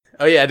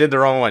Oh yeah, I did the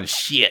wrong one.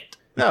 Shit.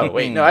 No,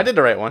 wait, no, I did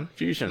the right one.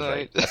 Fusion's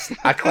right.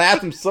 I clapped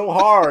them so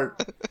hard.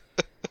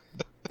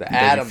 The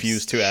atoms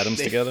fused two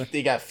atoms together.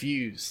 They got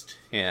fused.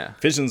 Yeah.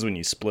 Fission's when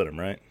you split them,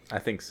 right? I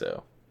think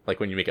so. Like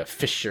when you make a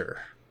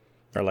fissure.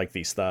 Or like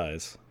these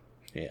thighs.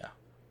 Yeah.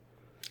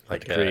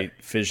 Like to create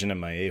fission in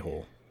my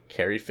a-hole.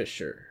 Carrie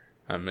Fisher.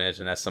 I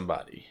imagine that's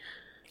somebody.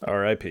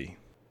 R.I.P.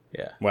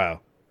 Yeah.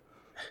 Wow.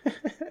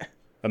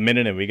 A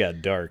minute and we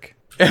got dark.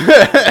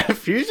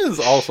 Fusion's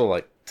also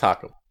like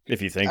taco.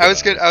 If you think I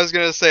was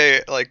gonna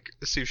say like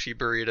sushi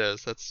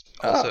burritos. That's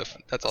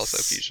also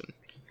fusion.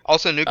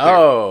 Also nuclear.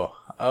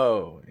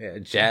 Oh, yeah,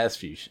 jazz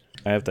fusion.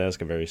 I have to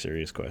ask a very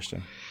serious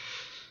question.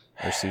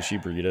 Are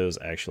sushi burritos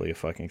actually a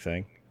fucking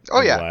thing?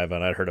 Oh yeah. I have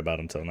not heard about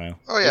them till now.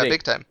 Oh yeah,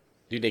 big time.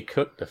 Do they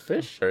cook the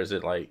fish or is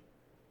it like?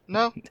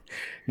 No.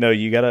 No,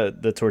 you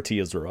the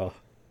tortillas raw.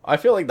 I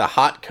feel like the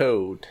hot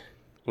code.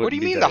 What do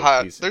you mean the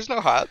hot? There's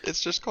no hot.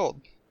 It's just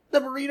cold. The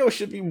burrito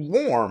should be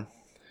warm.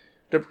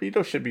 The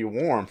burrito should be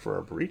warm for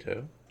a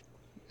burrito.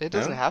 It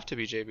doesn't have to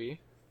be, JB.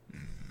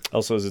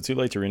 Also, is it too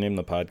late to rename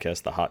the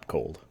podcast The Hot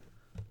Cold?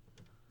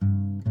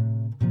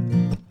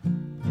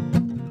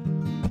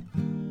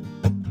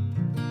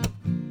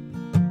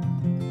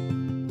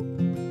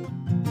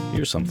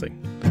 Here's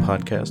Something, the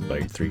podcast by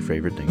your three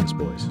favorite Dingus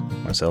boys.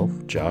 Myself,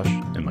 Josh,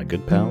 and my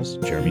good pals,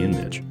 Jeremy and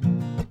Mitch.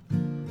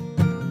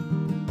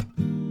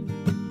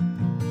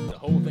 The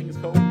whole thing is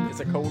cold. It's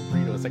a cold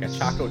burrito. It's like a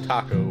Choco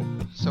Taco.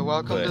 So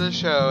welcome to the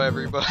show,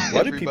 everybody.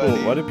 Why do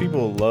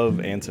people love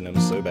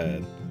antonyms so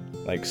bad?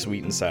 Like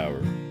sweet and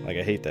sour. Like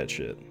I hate that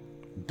shit.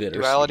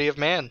 Bitter. Duality of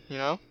man, you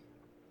know?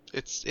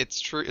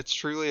 It's true. It's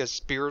truly a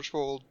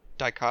spiritual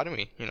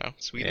dichotomy, you know?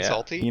 Sweet and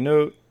salty. You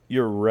know,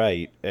 you're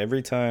right.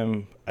 Every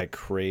time I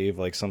crave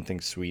like something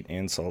sweet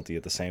and salty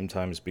at the same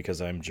time is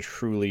because I'm just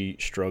truly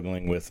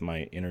struggling with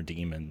my inner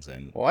demons.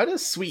 And why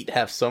does sweet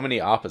have so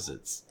many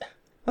opposites?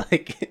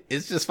 Like,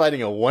 it's just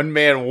fighting a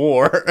one-man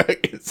war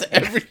against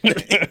everything.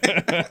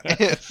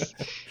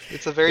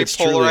 It's a very it's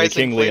polarizing truly the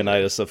King flavor.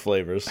 Leonidas of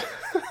flavors.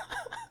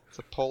 It's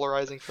a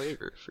polarizing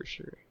flavor, for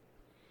sure.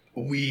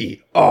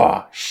 We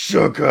are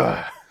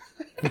sugar.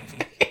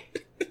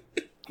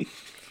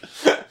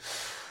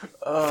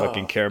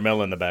 Fucking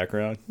caramel in the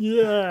background.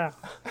 Yeah.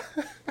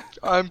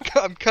 I'm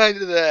kind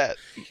of that.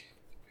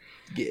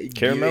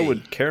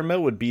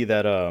 Caramel would be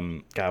that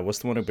God, what's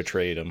the one who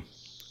betrayed him?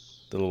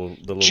 The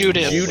little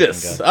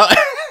Judas.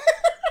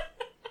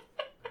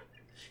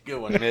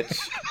 Good one, Mitch.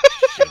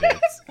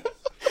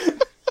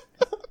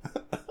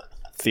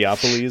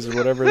 Theopolis or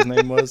whatever his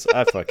name was.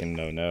 I fucking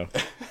don't know.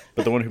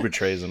 But the one who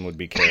betrays him would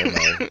be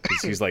Caramel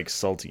because he's like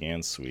salty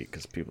and sweet.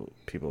 Because people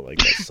like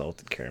that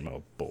salted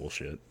caramel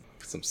bullshit.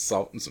 Some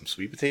salt and some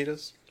sweet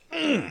potatoes.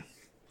 God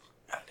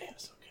damn,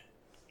 so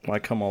good. Why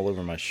come all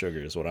over my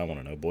sugar is what I want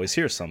to know, boys.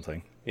 Here's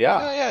something.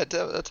 Yeah.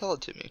 Tell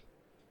it to me.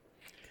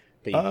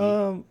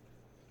 Baby.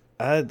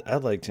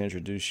 I'd like to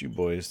introduce you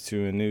boys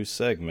to a new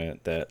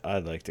segment that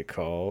I'd like to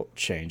call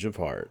Change of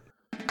Heart.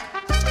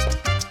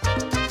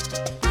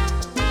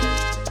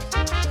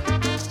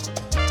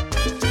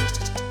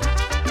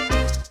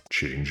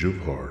 Change of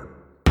Heart.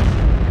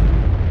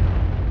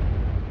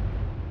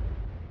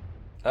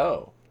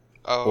 Oh,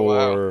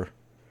 wow.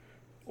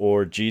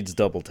 Or Jeed's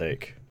Double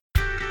Take.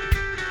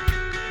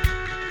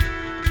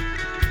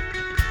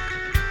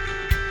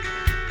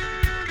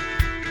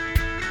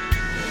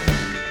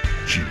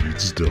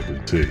 Jeed's Double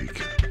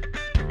Take.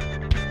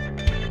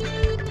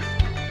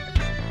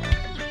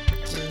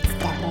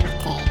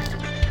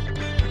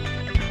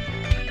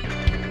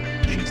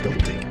 Jeed's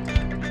Double Take.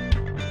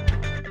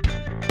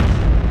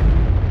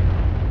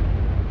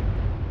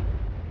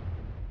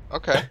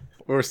 Okay.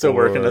 we're still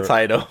working the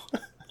title.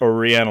 Or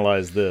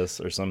reanalyze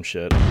this or some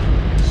shit.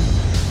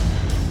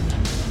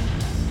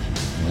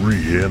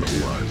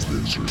 Reanalyze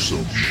this or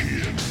some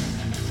shit.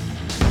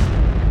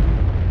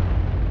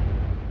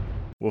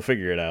 We'll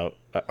figure it out.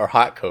 Or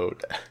hot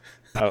code.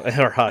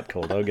 Or hot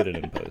cold. I'll get it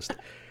in post.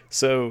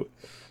 So,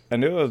 I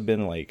know I've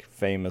been very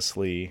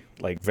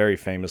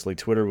famously,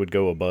 Twitter would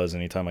go abuzz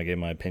anytime I gave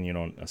my opinion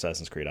on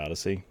Assassin's Creed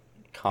Odyssey.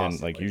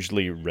 Constantly. And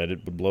usually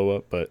Reddit would blow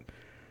up, but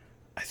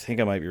I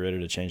think I might be ready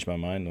to change my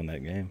mind on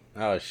that game.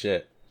 Oh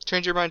shit!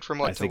 Change your mind from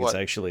what I to think what? it's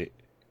actually.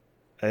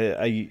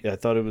 I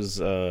thought it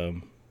was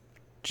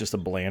just a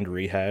bland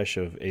rehash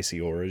of AC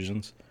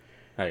Origins.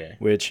 Okay.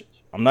 Which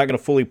I'm not going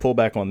to fully pull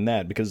back on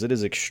that because it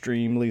is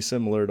extremely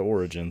similar to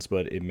Origins,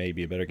 but it may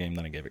be a better game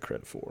than I gave it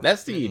credit for.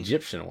 That's the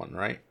Egyptian one,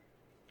 right?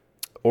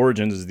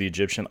 Origins is the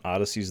Egyptian,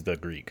 Odyssey's the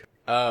Greek.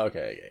 Oh,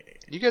 okay.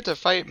 You get to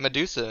fight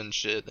Medusa and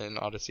shit in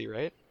Odyssey,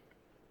 right?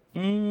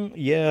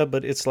 Yeah,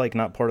 but it's like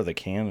not part of the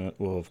canon.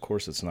 Well, of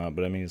course it's not,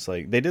 but I mean, it's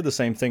like they did the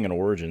same thing in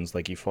Origins.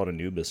 Like you fought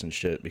Anubis and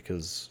shit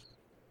because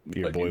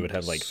your boy would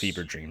have like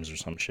fever dreams or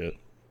some shit.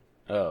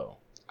 Oh.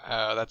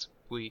 That's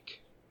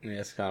weak. Yeah,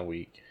 it's kind of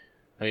weak.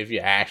 I mean, if you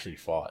actually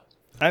fought.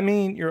 I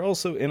mean, you're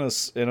also in a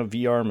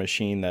VR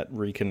machine that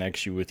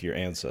reconnects you with your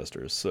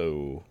ancestors,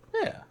 so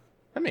Yeah,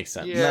 that makes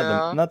sense.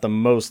 Yeah. not the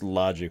most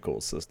logical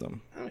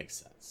system. That makes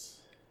sense.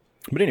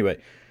 But anyway,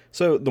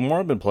 so the more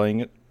I've been playing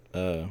it,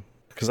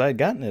 Because I had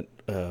gotten it.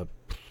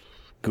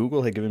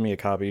 Google had given me a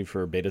copy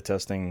for beta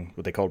testing,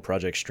 what they called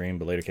Project Stream,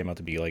 but later came out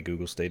to be like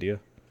Google Stadia.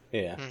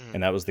 Yeah.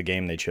 And that was the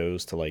game they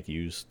chose to like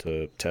use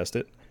to test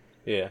it.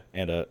 Yeah.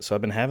 And so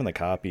I've been having the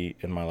copy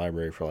in my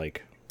library for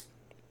like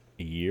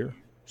a year,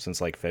 since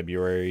like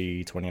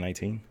February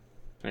 2019.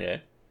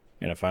 Okay.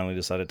 And I finally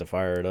decided to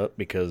fire it up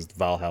because the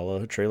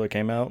Valhalla trailer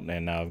came out,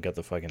 and now I've got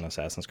the fucking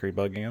Assassin's Creed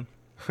bug again.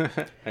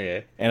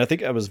 Okay. And I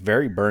think I was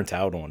very burnt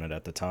out on it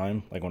at the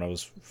time, like when I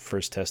was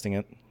first testing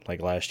it,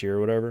 like last year or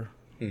whatever.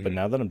 Mm-hmm. But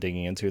now that I'm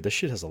digging into it, this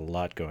shit has a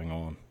lot going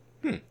on.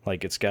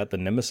 Like, it's got the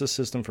Nemesis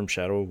system from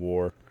Shadow of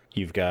War.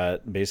 You've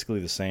got basically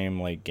the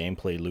same, like,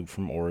 gameplay loop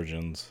from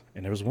Origins.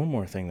 And there was one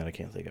more thing that I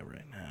can't think of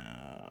right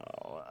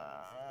now.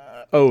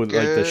 Like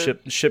the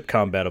ship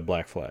combat of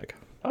Black Flag.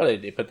 Oh,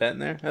 they put that in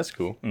there? That's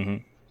cool. Mm-hmm.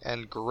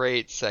 And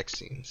great sex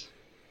scenes.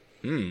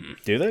 Do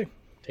they?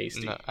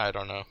 Tasty. No, I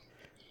don't know.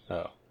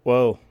 Oh.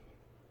 Well,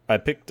 I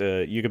picked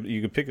you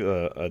could pick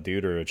a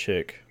dude or a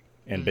chick,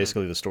 and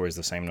basically the story's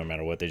the same no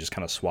matter what. They just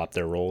kind of swap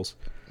their roles.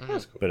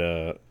 That's cool.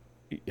 But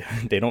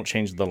they don't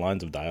change the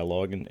lines of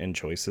dialogue and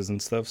choices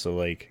and stuff. So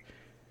like,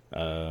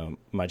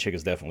 my chick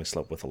has definitely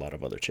slept with a lot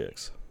of other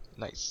chicks.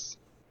 Nice.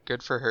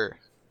 Good for her.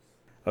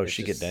 Oh,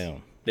 she get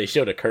down. They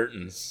show the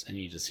curtains, and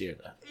you just hear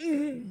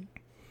the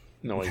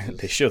noises.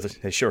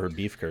 They show her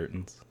beef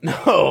curtains.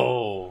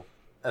 No,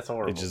 that's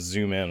horrible. They just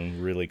zoom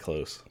in really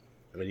close.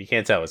 But you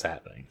can't tell what's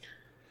happening.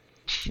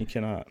 You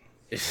cannot.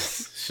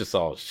 It's just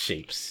all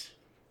shapes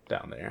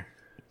down there.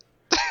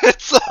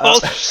 It's all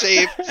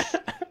shapes.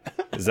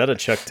 Is that a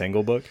Chuck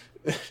Tingle book?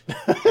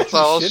 It's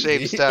all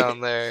shapes down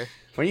there.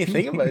 When you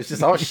think about it, it's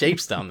just all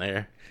shapes down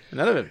there.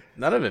 None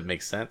of it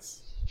makes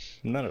sense.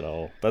 Not at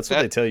all. That's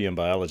what they tell you in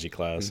biology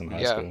class in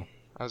high school.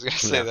 I was gonna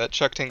say that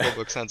Chuck Tingle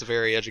book sounds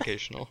very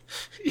educational.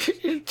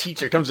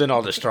 Teacher comes in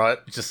all distraught.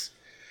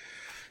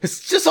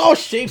 It's just all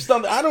shapes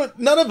down there.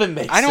 None of it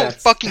makes sense. I don't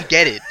fucking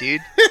get it, dude.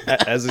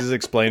 As he's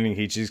explaining,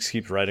 he just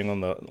keeps writing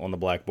on the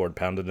blackboard,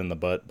 pounded in the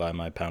butt by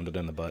my pounded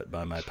in the butt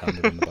by my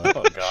pounded in the butt.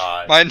 Oh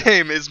god. My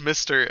name is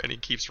Mr. and he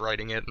keeps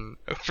writing it and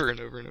over and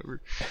over and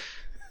over.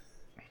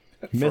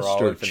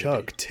 Mr.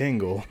 Chuck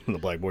Tingle. The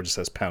blackboard just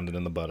says pounded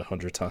in the butt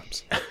 100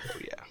 times. Oh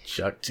yeah.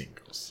 Chuck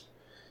Tingles.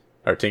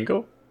 Or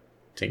Tingle?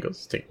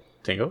 Tingles?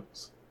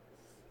 Tingles?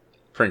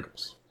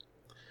 Pringles.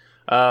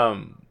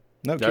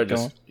 No, keep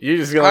going. You're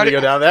just going to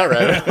go down that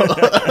rabbit.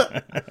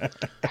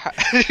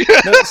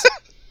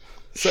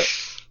 So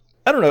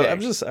I don't know. I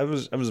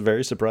was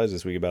very surprised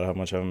this week about how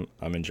much I'm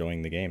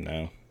enjoying the game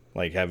now.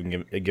 Like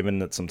having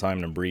given it some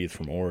time to breathe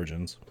from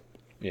Origins.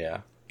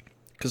 Yeah.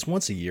 Because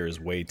once a year is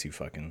way too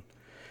fucking.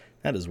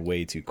 That is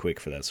way too quick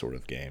for that sort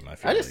of game.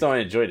 I just don't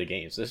enjoy the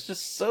games. It's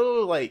just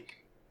so like.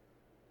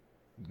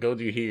 Go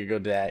do here, go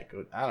do that.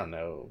 I don't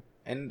know.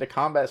 And the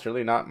combat's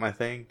really not my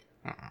thing.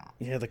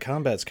 Yeah, the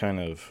combat's kind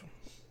of.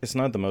 It's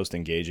not the most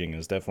engaging.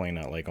 It's definitely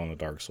not like on the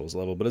Dark Souls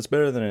level, but it's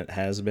better than it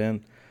has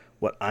been.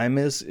 What I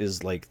miss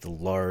is like the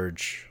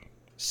large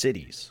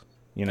cities,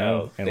 you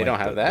know? Oh, and they don't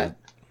have that?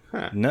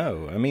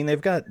 No. I mean,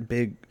 they've got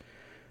big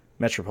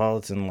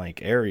metropolitan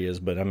like areas,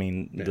 but I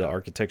mean, the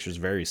architecture is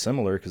very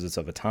similar because it's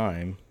of a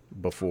time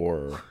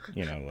before,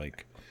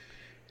 like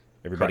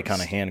everybody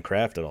kind of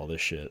handcrafted all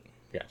this shit.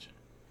 Gotcha.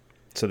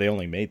 So they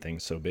only made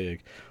things so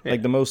big. Yeah.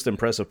 Like the most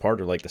impressive part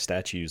are like the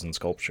statues and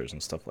sculptures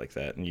and stuff like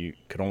that. And you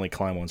could only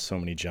climb on so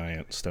many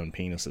giant stone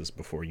penises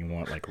before you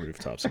want like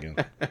rooftops again.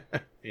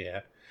 Yeah.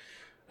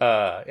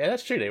 Yeah,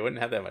 that's true. They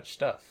wouldn't have that much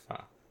stuff.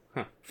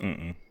 Huh.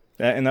 Mm-mm.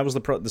 And that was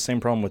the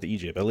same problem with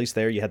Egypt. At least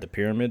there you had the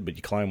pyramid, but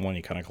you climb one,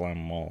 you kind of climb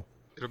them all.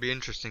 It'll be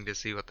interesting to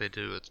see what they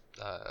do with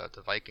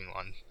the Viking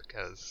one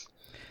because.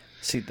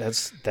 See,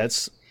 that's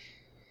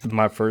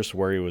my first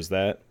worry was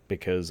that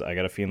because I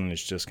got a feeling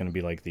it's just going to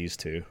be like these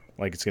two.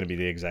 Like it's going to be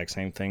the exact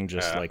same thing,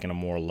 just like in a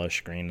more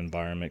lush green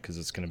environment because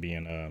it's going to be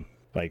in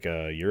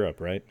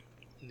Europe, right?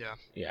 Yeah.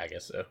 Yeah, I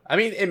guess so. I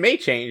mean, it may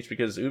change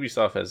because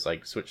Ubisoft has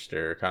like switched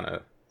their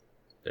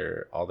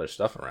all their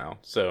stuff around.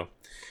 So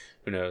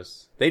who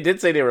knows? They did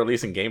say they were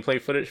releasing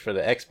gameplay footage for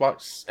the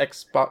Xbox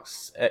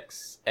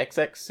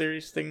XX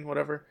series thing,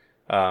 whatever.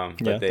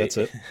 That's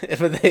it.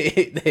 But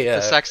they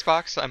the sex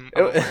box. I'm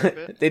aware of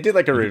it. They did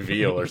like a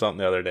reveal or something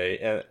the other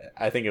day.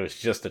 I think it was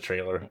just a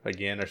trailer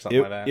again or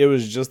something like that. It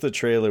was just a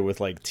trailer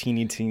with like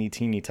teeny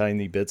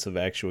tiny bits of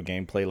actual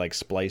gameplay like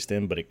spliced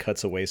in, but it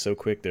cuts away so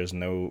quick.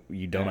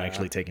 You don't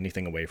actually take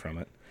anything away from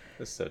it.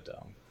 It's so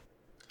dumb.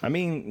 I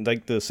mean,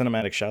 like the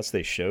cinematic shots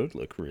they showed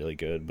look really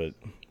good, but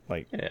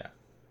like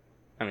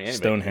I mean,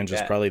 Stonehenge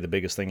is probably the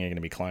biggest thing you're going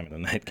to be climbing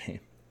in that game.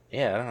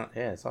 Yeah,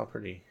 it's all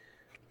pretty.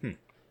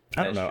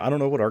 I don't know. I don't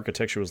know what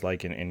architecture was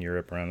like in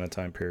Europe around that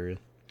time period.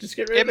 Just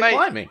get rid of the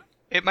climbing.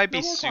 It might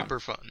be super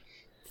fun.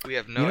 We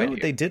have no idea.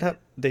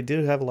 They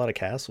did have a lot of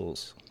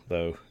castles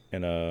though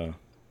in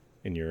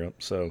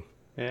Europe. So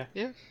yeah.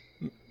 I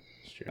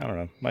don't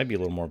know. Might be a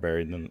little more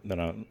buried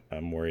than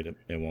I'm worried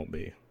it won't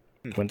be.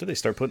 When did they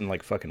start putting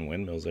like fucking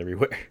windmills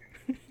everywhere?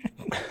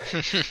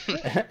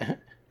 Did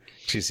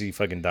you see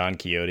fucking Don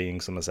Quixote-ing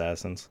some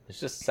assassins?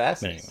 It's just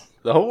assassins. Anyway.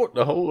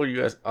 The whole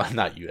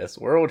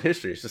world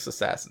history is just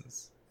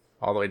assassins.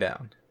 all the way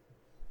down.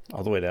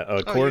 All the way down.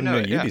 According you know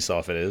to it, yeah.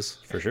 Ubisoft, it is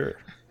for sure.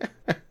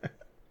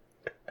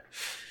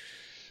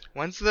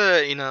 When's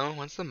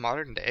the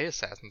modern day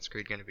Assassin's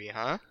Creed gonna be,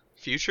 huh?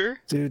 Future?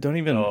 Dude, don't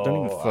even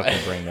Oh,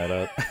 fucking bring that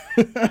up.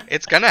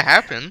 It's gonna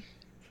happen.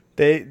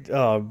 They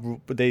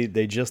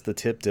just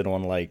tipped it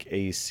on like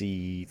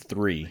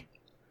AC3,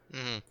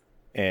 Hmm.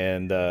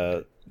 and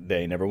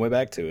they never went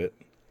back to it.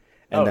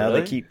 And Oh, now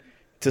really? they keep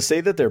to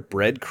say that they're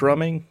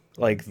breadcrumbing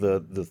like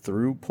the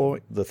through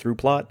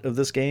plot of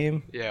this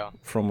game Yeah.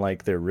 from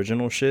like the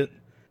original shit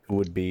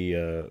would be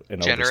an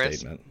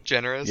overstatement.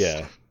 Generous.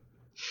 Yeah.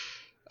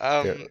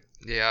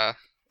 Yeah.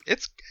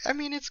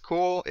 It's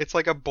cool. It's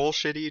like a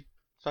bullshitty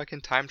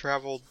fucking time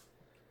travel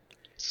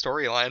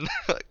storyline.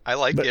 I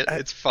like But it.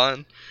 It's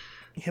fun.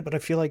 Yeah, but I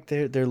feel like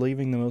they're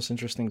leaving the most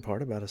interesting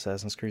part about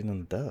Assassin's Creed in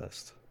the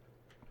dust.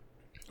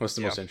 What's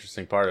the Yeah. most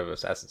interesting part of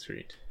Assassin's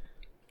Creed?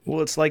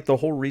 Well, it's like the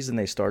whole reason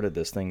they started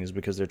this thing is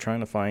because they're trying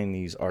to find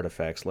these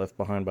artifacts left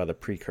behind by the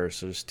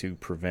precursors to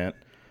prevent,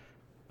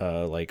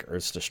 like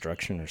Earth's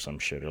destruction or some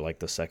shit, or like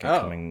the second Oh.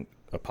 coming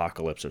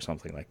apocalypse or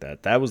something like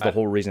that. That was the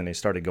whole reason they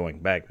started going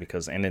back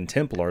and then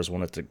Templars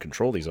wanted to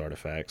control these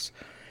artifacts,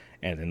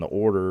 and then the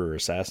Order or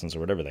Assassins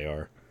or whatever they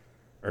are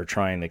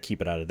trying to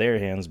keep it out of their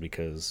hands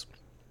because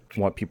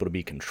they want people to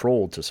be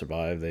controlled to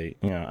survive. I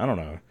don't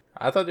know.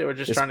 I thought they were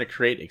just It's- trying to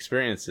create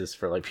experiences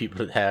for like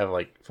people that have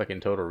like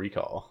fucking Total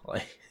Recall.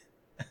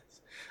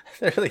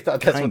 Like, I really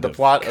thought that's what Kind the of,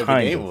 plot of the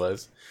kind game of.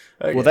 was.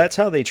 Okay. Well, that's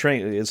how they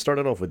trained. It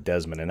started off with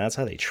Desmond, and that's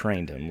how they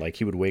trained him. Like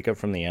he would wake up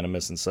from the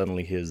Animus, and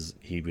suddenly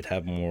he would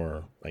have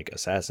more like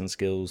assassin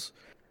skills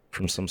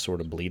from some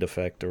sort of bleed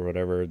effect or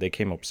whatever. They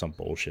came up with some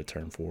bullshit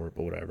term for it,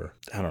 but whatever.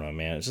 I don't know,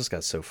 man. It just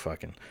got so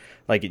fucking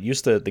like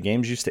the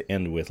games used to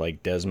end with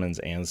like Desmond's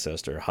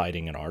ancestor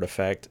hiding an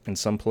artifact in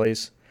some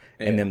place,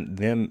 and then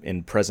them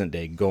in present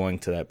day going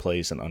to that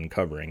place and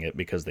uncovering it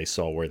because they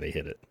saw where they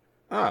hid it.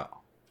 Oh,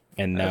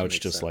 And that now does it's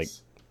make just like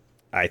sense.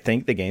 I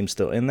think the game's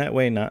still in that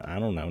way. I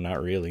don't know,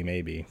 not really.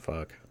 Maybe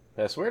fuck.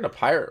 I swear the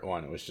pirate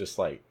one was just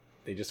like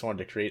they just wanted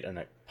to create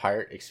a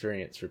pirate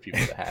experience for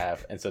people to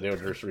have, and so they were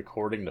just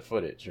recording the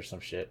footage or some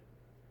shit.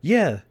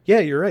 Yeah,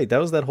 you're right. That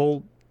was that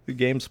whole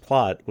game's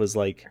plot was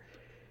like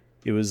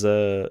it was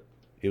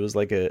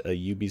like a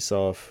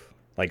Ubisoft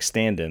like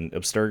stand-in.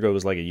 Abstergo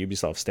was like a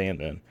Ubisoft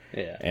stand-in.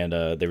 Yeah, And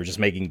they were just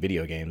making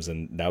video games,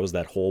 and that was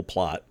that whole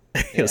plot.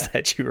 Is Yeah.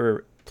 that you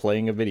were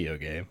playing a video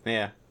game.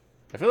 yeah.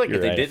 I feel like You're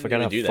if they right. I didn't forgot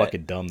even how do that,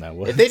 fucking dumb that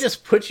was. if they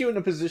just put you in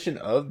a position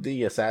of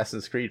the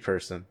Assassin's Creed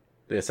person,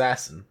 the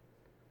assassin,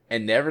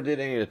 and never did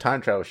any of the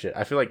time travel shit,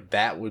 I feel like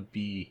that would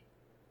be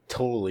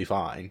totally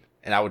fine,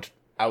 and I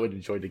would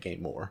enjoy the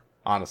game more.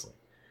 Honestly,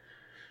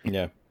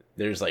 Yeah.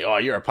 there's like, oh,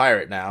 you're a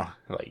pirate now.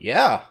 I'm like,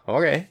 yeah,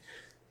 okay.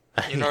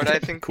 You know what I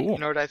think? Cool. You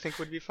know what I think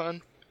would be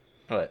fun?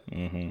 What?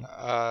 Mm-hmm.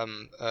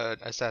 An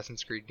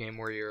Assassin's Creed game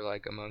where you're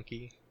like a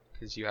monkey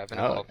because you haven't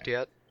Oh, evolved okay.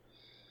 yet,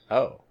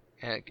 Oh,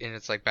 and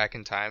it's like back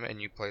in time,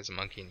 and you play as a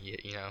monkey, and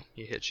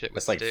you hit shit with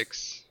It's like-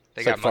 sticks.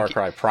 They it's got like Far monkey.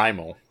 Cry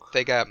Primal.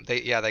 They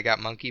got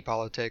monkey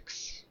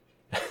politics.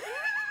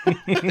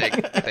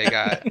 they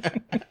got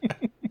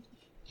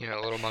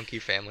little monkey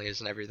families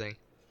and everything.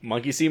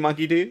 Monkey see,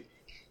 monkey do.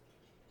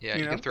 Yeah, You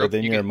you know? can throw. But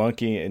then you you're a can,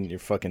 monkey and you're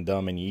fucking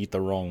dumb and you eat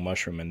the wrong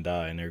mushroom and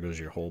die, and there goes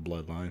your whole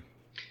bloodline.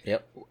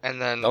 Yep.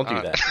 and then Don't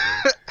do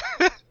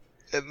that.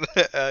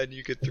 and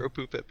you could throw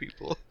poop at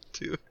people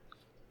too.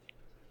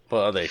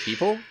 Well, are they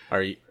people?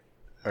 Or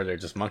are they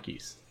just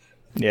monkeys?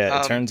 Yeah,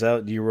 it Um, turns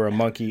out you were a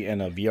monkey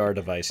in a VR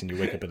device and you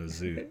wake up in a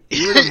zoo.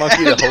 You were the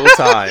monkey the whole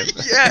time.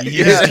 Yeah,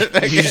 You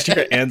yeah, used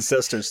your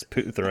ancestors'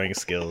 poo throwing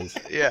skills.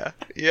 yeah,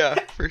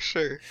 for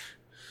sure.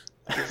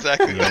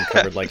 Exactly. You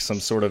uncovered like some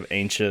sort of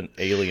ancient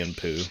alien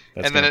poo that's And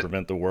going then to it-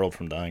 prevent the world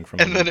from dying from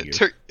And a then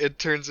meteor. it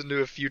turns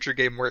into a future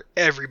game where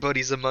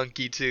everybody's a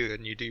monkey too,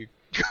 and you do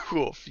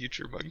cool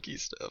future monkey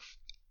stuff.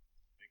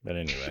 But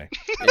anyway,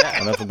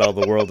 Yeah. enough about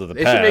the world of the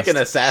They past. should make an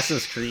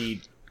Assassin's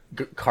Creed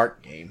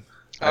kart game.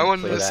 I I'd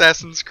want play an that.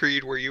 Assassin's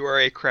Creed where you are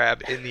a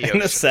crab in the An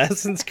ocean.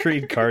 Assassin's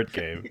Creed cart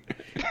game.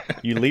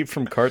 You leap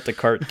from cart to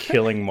cart,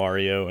 killing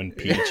Mario and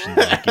Peach and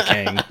Donkey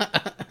Kong.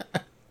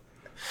 That'd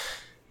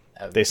be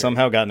They great.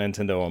 somehow got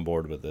Nintendo on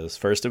board with this.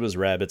 First it was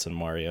Rabbids and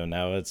Mario,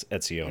 now it's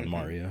Ezio and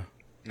Mario.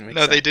 Makes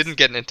No, they sense. didn't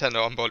get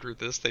Nintendo on board with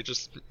this. They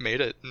just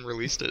made it and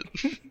released it.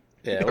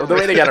 Yeah, well, the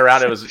way they got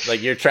around it was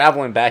like you're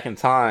traveling back in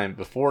time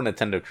before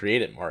Nintendo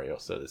created Mario,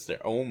 so it's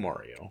their own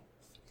Mario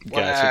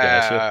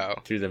Gotcha.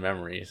 Wow. through the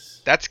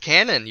memories. That's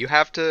canon. You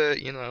have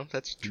to,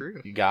 that's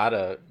true. You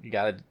gotta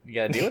deal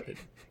with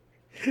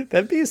it.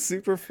 That'd be a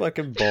super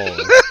fucking ball.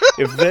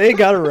 If they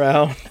got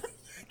around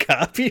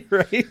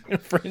copyright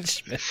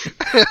infringement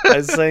by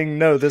saying,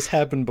 no, this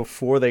happened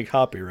before they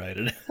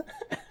copyrighted it.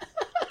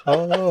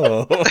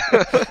 Oh.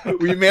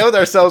 We mailed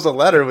ourselves a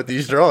letter with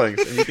these drawings,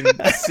 and you can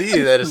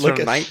see that it's Look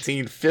from at-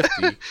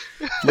 1950.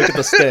 Look at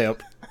the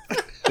stamp.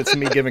 It's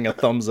me giving a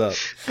thumbs up.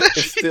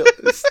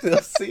 It's still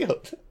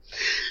sealed.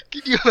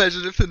 Can you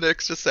imagine if the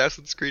next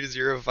Assassin's Creed is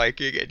you're a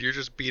Viking and you're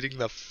just beating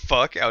the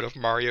fuck out of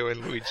Mario and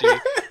Luigi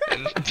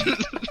and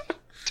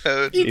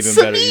Toad. Even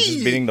better, he's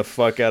just beating the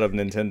fuck out of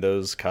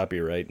Nintendo's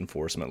copyright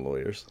enforcement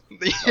lawyers.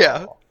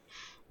 Yeah. Oh,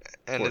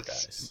 And poor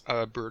it's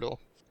brutal.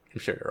 I'm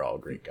sure they're all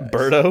great guys.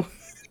 Birdo?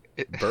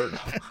 Bird.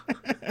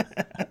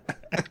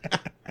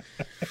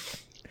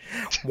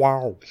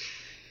 Wow.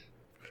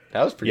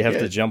 That was pretty You have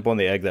good. to jump on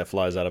the egg that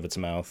flies out of its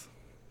mouth,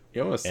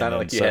 You almost and sounded then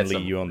like you had suddenly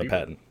some you own the reverb.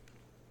 patent.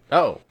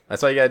 Oh,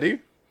 that's all you gotta do?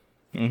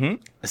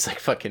 Mm-hmm. It's like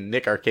fucking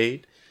Nick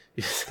Arcade.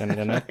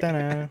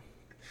 Dun-dun-dun-dun-dun.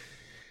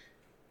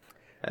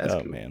 That's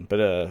Oh cool. man,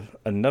 but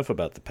enough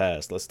about the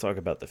past. Let's talk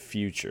about the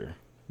future.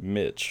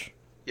 Mitch,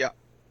 Yeah.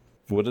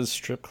 what does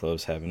strip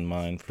clubs have in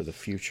mind for the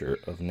future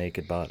of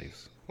naked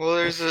bodies? Well,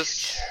 there's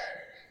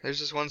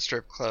this one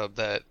strip club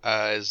that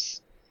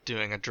is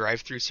doing a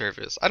drive-through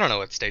service. I don't know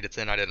what state it's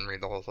in. I didn't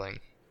read the whole thing.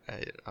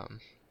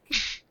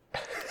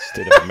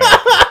 State of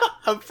America.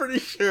 I'm pretty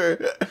sure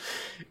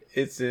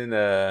it's in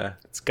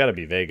It's got to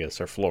be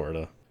Vegas or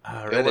Florida.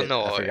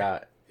 Illinois. I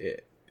forgot.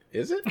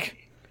 Is it?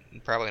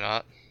 Probably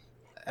not.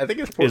 I think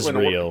it's Portland.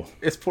 Israel.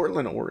 It's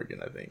Portland,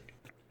 Oregon. I think.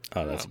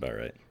 Oh, that's about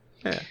right.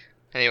 Yeah.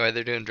 Anyway,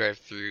 they're doing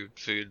drive-through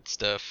food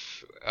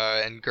stuff,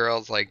 and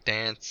girls like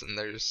dance, and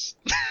there's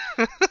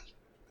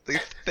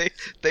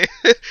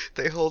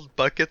they hold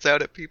buckets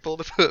out at people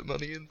to put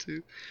money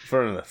into.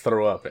 For them to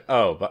throw up.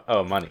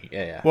 Money.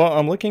 Yeah. Well,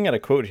 I'm looking at a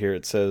quote here.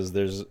 It says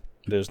there's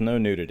no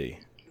nudity.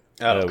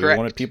 We correct.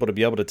 wanted people to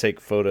be able to take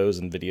photos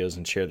and videos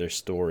and share their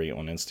story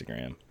on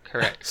Instagram.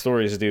 Correct.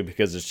 Stories do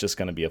because it's just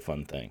going to be a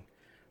fun thing.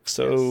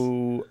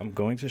 So I'm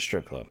going to a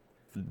strip club.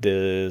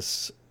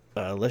 This,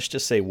 let's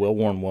just say,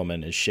 well-worn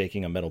woman is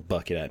shaking a metal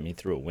bucket at me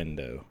through a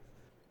window,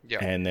 Yeah.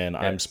 and then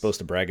I'm Yes. supposed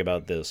to brag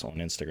about this on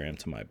Instagram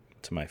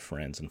to my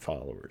friends and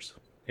followers.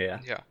 Yeah.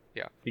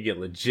 Yeah. You get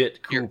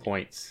legit cool You're-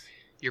 points.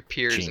 Your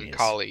peers and Genius.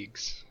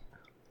 colleagues.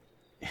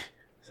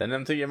 Send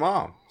them to your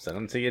mom. Send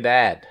them to your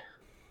dad.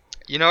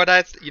 You know what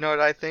I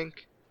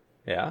think?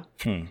 Yeah.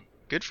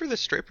 Good for the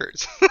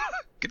strippers.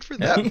 Good for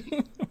them.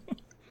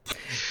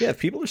 Yeah, if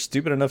people are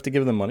stupid enough to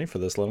give them money for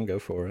this, let them go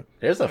for it.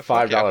 There's a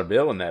fuck $5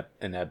 bill in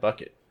that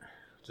bucket.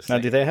 Just Now,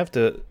 saying. do they have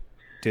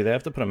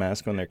to put a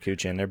mask on their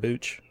cooch and their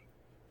booch?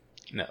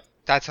 No.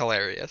 That's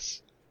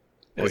hilarious.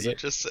 What Is you it?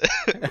 just said.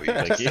 What you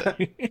Thank just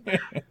said. you.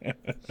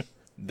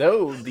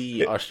 Though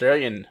the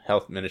Australian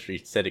health ministry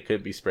said it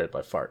could be spread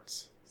by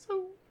farts.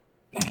 So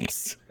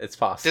it's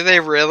possible. Did they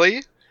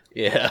really?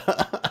 Yeah.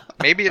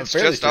 Maybe it's I'm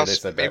fairly just sure they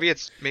said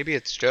that. maybe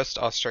it's just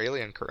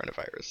Australian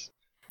coronavirus.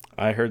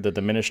 I heard that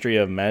the Ministry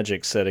of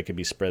Magic said it could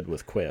be spread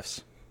with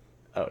quiffs.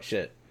 Oh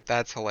shit.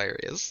 That's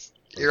hilarious.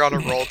 You're on a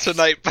roll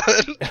tonight,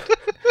 bud.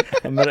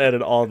 I'm gonna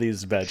edit all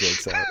these bad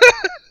jokes out.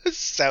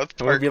 South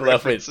I'm gonna Park be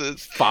left with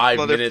references. 5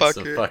 minutes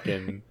of motherfucker.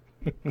 fucking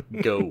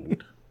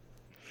gold.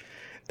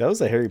 That was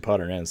a Harry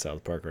Potter and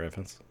South Park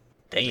reference.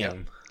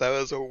 Damn. That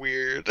was a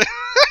weird.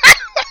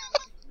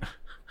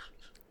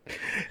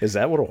 Is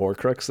that what a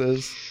Horcrux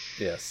is?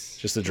 Yes.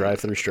 Just a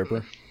drive-through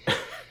stripper?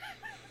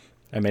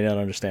 I may not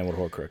understand what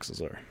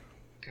Horcruxes are.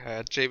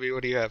 JB,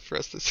 what do you have for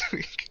us this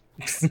week?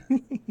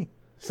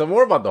 So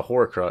more about the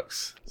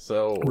Horcrux.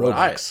 So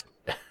Roblox.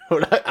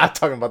 I'm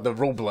talking about the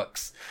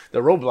Roblox. The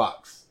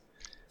Roblox.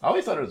 I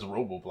always thought it was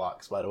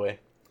Roblox, by the way.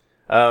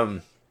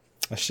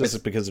 That's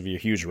just because of your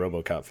huge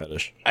RoboCop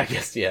fetish. I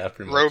guess yeah,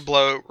 pretty much.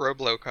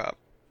 Roblocop.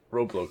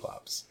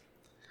 Roblocops.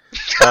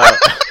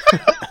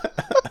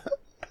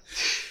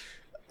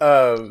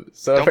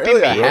 So Don't be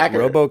apparently a mean. hacker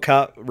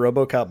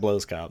RoboCop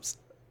blows cops.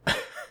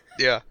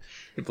 Yeah.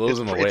 he blows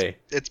him away.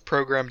 It's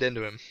programmed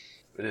into him.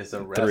 It is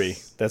a 3.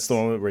 That's the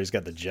one where he's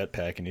got the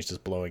jetpack and he's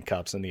just blowing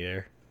cops in the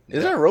air.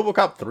 Is there a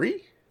RoboCop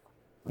 3?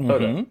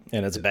 Hold Mhm. up.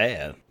 And it's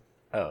bad.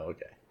 Oh,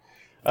 okay.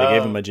 They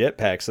gave him a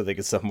jetpack so they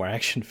could sell more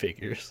action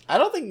figures. I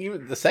don't think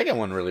even the second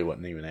one really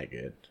wasn't even that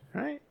good,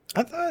 right?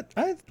 I thought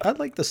I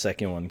liked the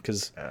second one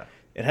because Yeah.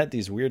 it had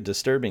these weird,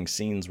 disturbing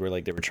scenes where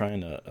like they were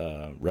trying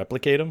to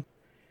replicate them,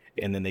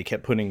 and then they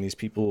kept putting these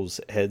people's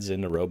heads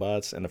into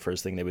robots, and the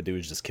first thing they would do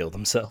is just kill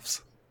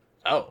themselves.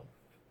 Oh,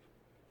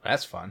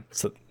 that's fun.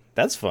 So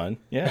that's fun,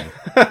 yeah.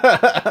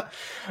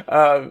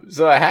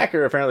 So a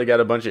hacker apparently got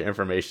a bunch of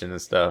information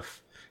and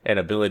stuff and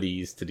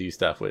abilities to do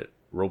stuff with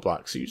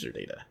Roblox user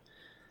data.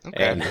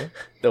 Okay. And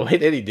the way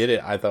that he did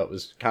it, I thought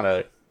was kind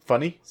of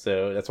funny.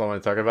 So that's why I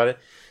want to talk about it.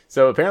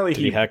 So apparently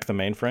Did he hack the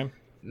mainframe?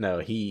 No,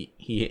 he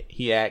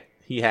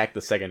hacked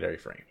the secondary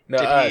frame. No,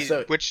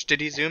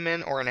 Did he zoom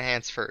in or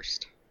enhance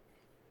first?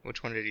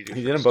 Which one did he do?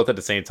 he did them first? both at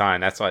the same time.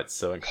 That's why it's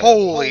so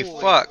incredible. Holy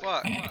fuck!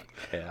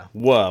 Yeah.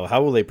 Whoa!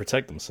 How will they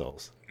protect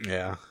themselves?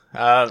 Yeah.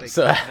 Like,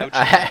 So no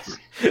chance.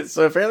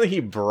 so apparently he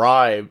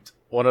bribed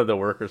one of the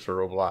workers for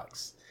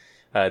Roblox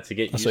to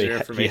get So user he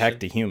information.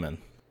 hacked a human.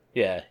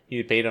 Yeah,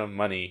 he paid him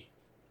money,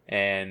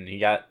 and he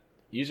got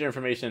user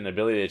information and the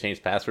ability to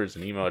change passwords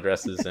and email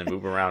addresses and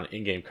move around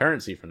in-game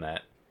currency from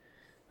that.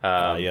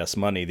 Yes,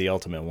 money, the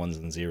ultimate ones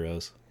and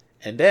zeros.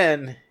 And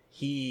then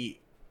he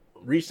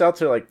reached out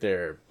to like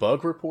their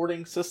bug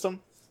reporting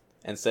system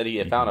and said he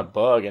had found a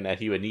bug and that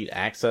he would need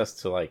access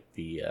to like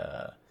the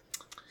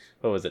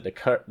what was it,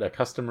 the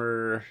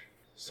customer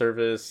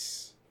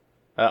service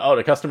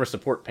the customer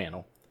support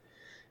panel.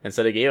 And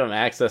so they gave him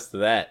access to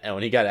that. And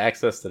when he got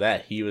access to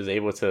that, he was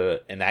able to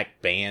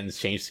enact bans,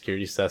 change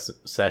security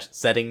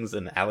settings,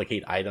 and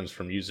allocate items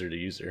from user to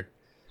user.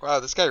 Wow,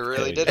 this guy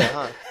really did it,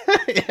 huh?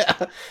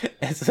 Yeah.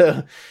 And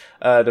so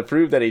to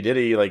prove that he did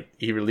it,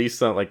 he released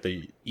some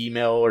the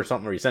email or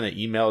something where he sent an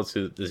email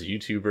to this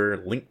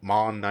YouTuber,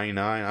 Linkmon99,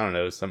 I don't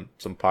know, some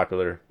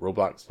popular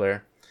Roblox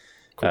player.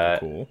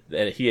 Cool.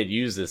 That he had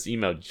used this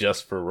email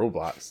just for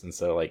Roblox, and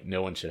so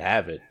no one should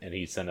have it, and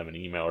he sent him an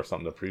email or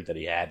something to prove that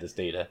he had this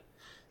data.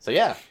 So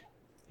yeah,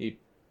 he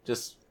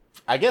just,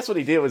 I guess what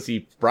he did was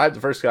he bribed the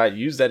first guy,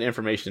 used that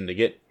information to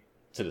get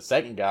to the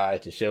second guy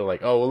to show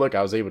oh well, look,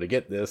 I was able to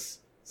get this,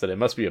 so there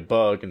must be a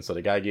bug. And so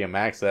the guy gave him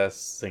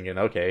access, thinking,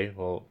 okay,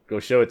 well,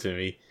 go show it to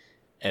me,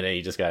 and then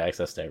he just got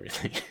access to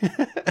everything.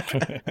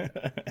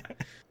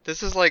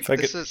 This is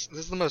this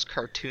is the most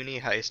cartoony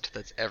heist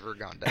that's ever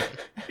gone down.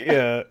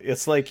 Yeah,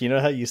 it's you know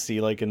how you see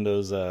in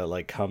those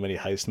comedy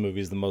heist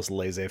movies, the most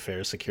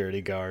laissez-faire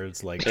security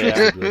guards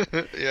Yeah.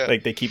 Yeah.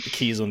 they keep the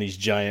keys on these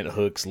giant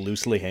hooks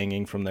loosely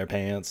hanging from their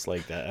pants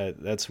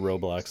that's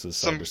Roblox's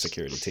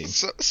cybersecurity team.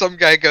 Some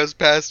guy goes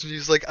past and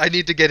he's like, I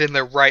need to get in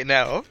there right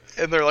now,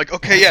 and they're like,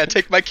 okay, yeah,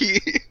 take my key.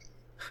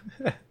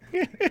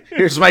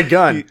 Here's my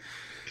gun.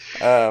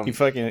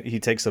 He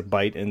takes a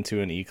bite into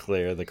an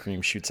eclair. The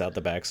cream shoots out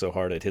the back so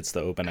hard it hits the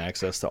open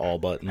access to all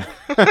button.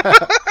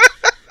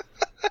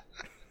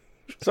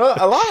 So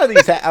a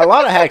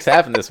lot of hacks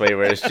happen this way,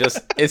 where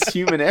it's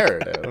human error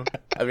though.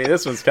 I mean,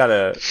 this one's kind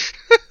of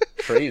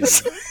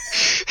crazy.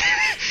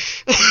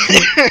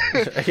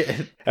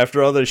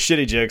 After all those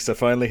shitty jokes, I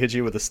finally hit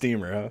you with a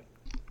steamer, huh?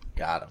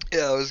 Got him.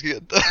 Yeah, that was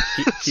good.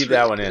 Keep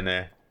that one in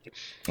there.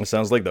 It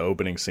sounds like the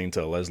opening scene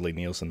to a Leslie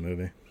Nielsen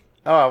movie.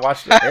 Oh, I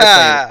watched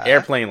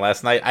Airplane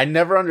last night. I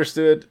never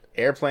understood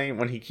Airplane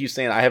when he keeps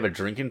saying I have a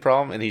drinking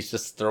problem and he's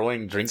just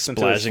throwing drinks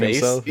into his face.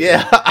 Himself?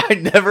 Yeah, I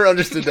never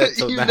understood that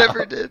till You now.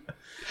 never did.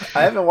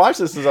 I haven't watched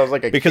this since I was a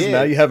because kid.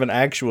 now you have an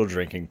actual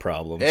drinking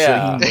problem.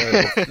 Yeah, So you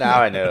know.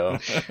 now I know.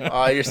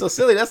 Oh, you're so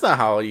silly. That's not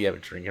how you have a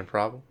drinking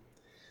problem.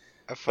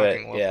 I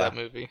fucking love yeah. that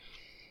movie.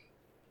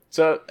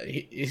 So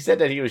he said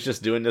that he was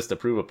just doing this to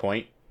prove a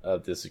point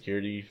of the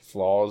security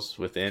flaws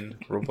within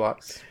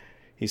Roblox.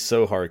 He's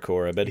so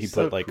hardcore. I bet he He's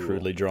put so cool.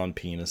 crudely drawn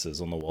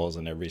penises on the walls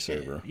in every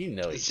server. You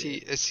know Is he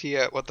did. he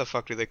what the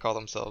fuck do they call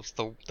themselves?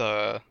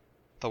 The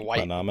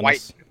white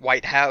Anonymous?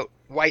 white hat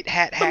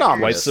hackers?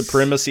 Anonymous. White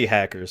supremacy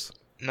hackers.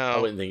 I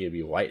No. wouldn't think it'd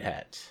be white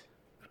hat.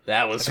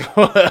 That was.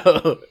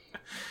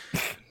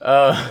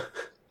 I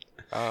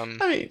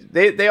mean,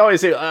 they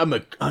always say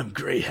I'm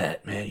gray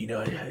hat, man. You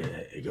know,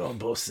 I go on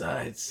both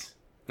sides.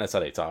 That's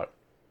how they talk.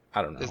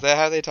 I don't know. Is that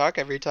how they talk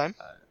every time?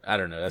 I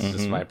don't know. That's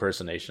just my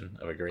impersonation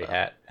of a gray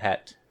hat.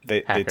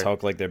 They hacker.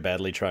 talk like they're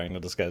badly trying to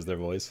disguise their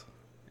voice.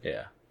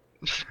 Yeah.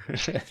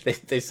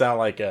 they sound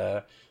like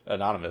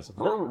anonymous.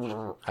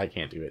 I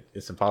can't do it.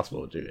 It's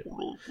impossible to do it.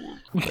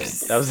 But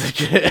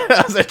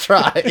that was a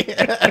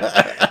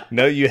try.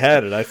 No, you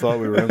had it. I thought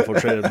we were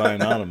infiltrated by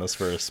Anonymous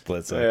for a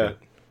split second. Yeah.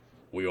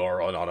 We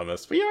are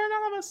anonymous. We are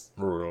anonymous.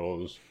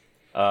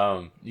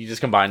 You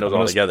just combine those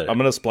all together. I'm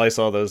gonna splice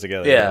all those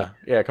together.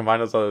 Yeah. Combine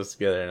those all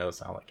together, and it'll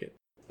sound like it.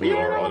 We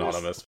are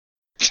anonymous.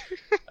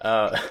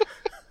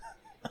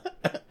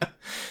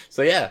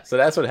 So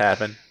that's what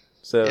happened.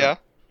 So Yeah.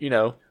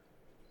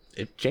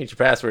 it changed your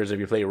passwords if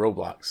you play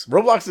Roblox.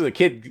 Roblox is a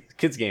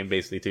kids game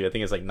basically too. I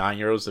think it's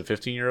 9-year-olds to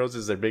 15-year-olds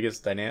is their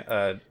biggest dynamic.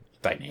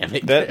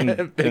 That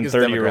and biggest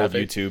 30-year-old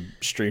demographic. YouTube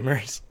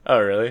streamers. Oh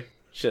really?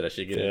 Shit, I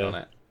should get in Yeah. on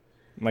that.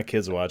 My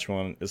kids watch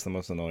one. It's the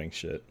most annoying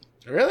shit.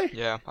 Really?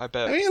 Yeah, I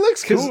bet. I mean, it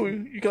looks 'Cause cool.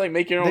 You can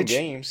make your they own ch-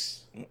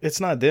 games. It's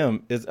not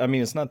them.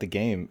 It's not the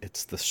game.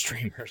 It's the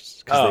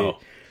streamers. Oh.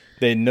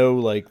 They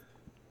know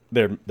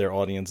their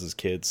audience is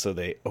kids, so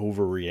they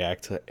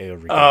overreact to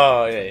everything.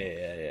 Oh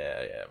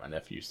yeah. My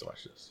nephew used to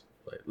watch this.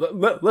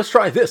 Let's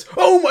try this.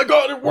 Oh my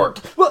god, it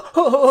worked!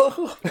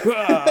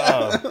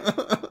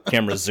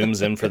 Camera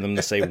zooms in for them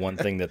to say one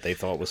thing that they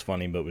thought was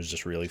funny, but was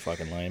just really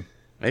fucking lame.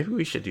 Maybe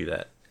we should do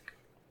that.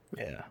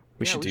 Yeah,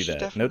 we should we do should that.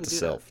 definitely Note to do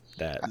self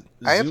that.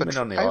 I have Zoom in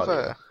on the I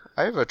audio.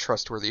 have a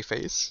trustworthy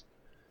face.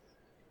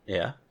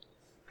 Yeah.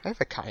 I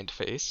have a kind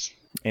face.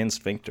 And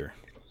sphincter.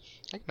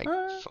 I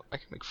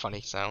can make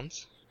funny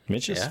sounds.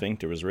 Mitch's Yeah.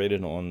 sphincter was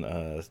rated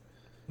on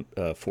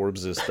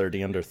Forbes'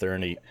 30 under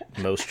 30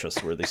 most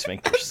trustworthy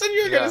sphincters. Then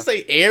you're Yeah. gonna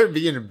say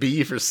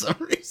Airbnb for some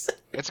reason.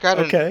 It's got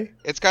Okay.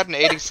 It's got an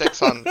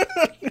 86 on.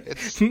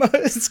 It's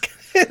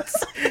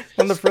it's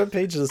on the front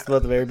page is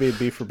about the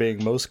Airbnb for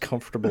being most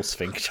comfortable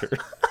sphincter.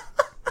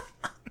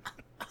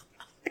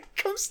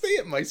 Come stay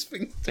at my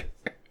sphincter.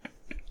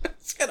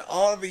 It's got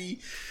all the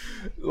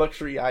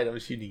luxury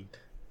items you need.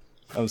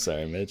 I'm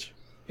sorry, Mitch.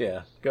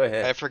 Yeah, go I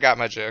ahead. forgot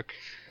my joke.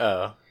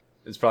 Oh,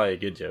 it's probably a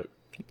good joke.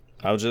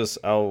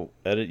 I'll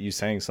edit you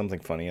saying something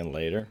funny in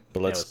later,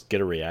 but let's let's-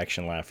 get a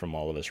reaction laugh from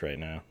all of us right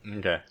now.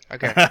 Okay.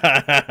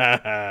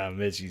 Okay.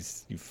 Mitch,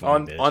 you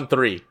funny bitch. On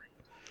 3.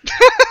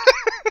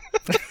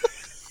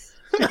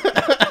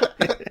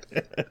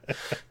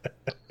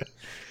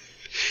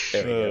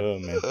 There we go. Oh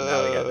man,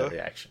 Now we got the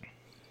reaction.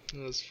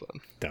 That was fun.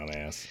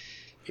 dumbass.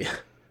 Yeah.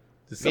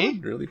 Did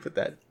someone really put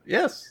that?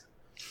 Yes.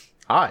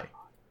 Hi.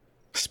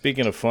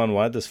 Speaking of fun,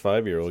 why'd this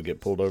 5-year-old get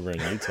pulled over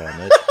in Utah,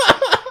 Mitch?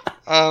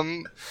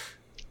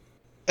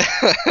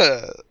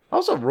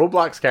 Also,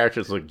 Roblox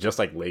characters look just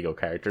like Lego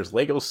characters.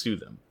 Lego sue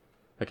them.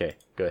 Okay,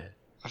 go ahead.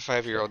 A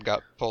 5-year-old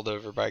got pulled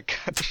over by a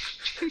cop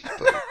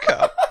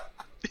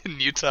in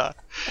Utah.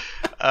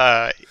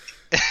 And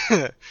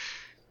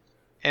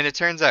it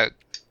turns out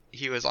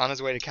he was on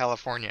his way to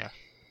California.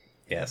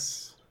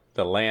 Yes.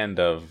 The land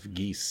of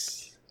geese.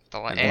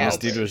 And And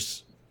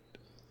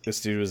this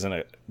dude was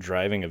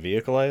driving a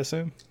vehicle, I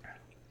assume?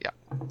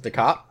 The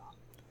cop?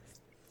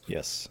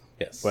 Yes.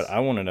 Yes. What I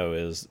want to know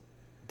is,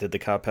 did the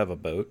cop have a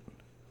boat?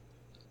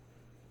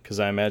 Because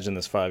I imagine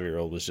this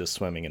 5-year-old was just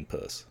swimming in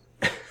puss.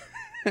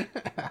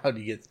 How do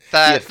you get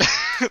that.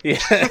 Yeah.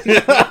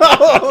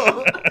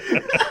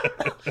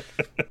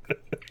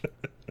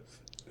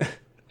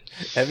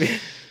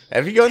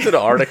 Have you gone to the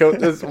article?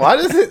 Why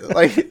does it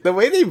like the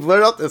way they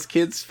blurred out this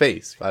kid's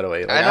face? By the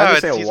way, like, I know, I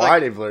understand he's why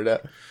like- they blurred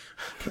out.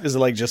 Is it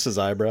like just his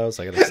eyebrows?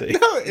 I gotta see.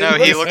 No,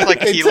 he looks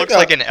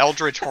like an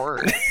eldritch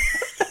horror.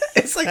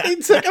 It's like they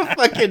took a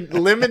fucking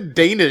lemon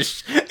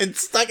Danish and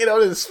stuck it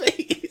on his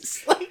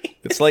face. Like,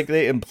 It's like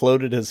they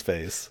imploded his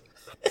face.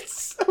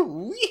 it's so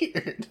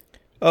weird.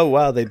 Oh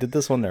wow, they did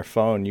this on their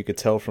phone. You could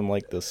tell from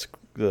like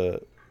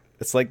the.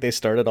 It's like they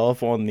started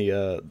off on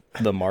the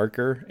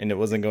marker and it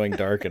wasn't going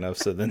dark enough,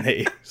 so then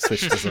they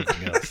switched to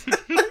something else.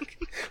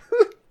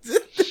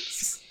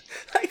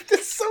 Like,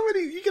 there's so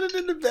many. You could have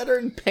done it better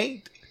in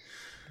paint.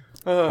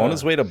 On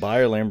his way to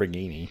buy a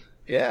Lamborghini.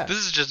 Yeah. This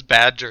is just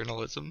bad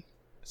journalism.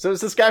 So is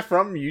this guy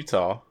from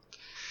Utah?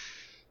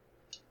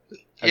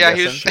 I'm Yeah,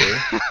 guessing.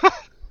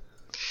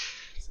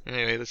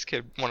 Anyway, this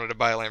kid wanted to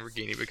buy a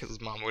Lamborghini because his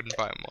mom wouldn't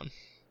buy him one.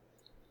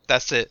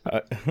 That's it.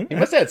 He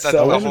must have had That's I so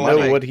the want much to whole know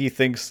money. thing. what he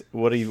thinks,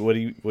 what he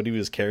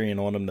was carrying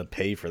on him to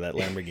pay for that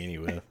Lamborghini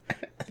with.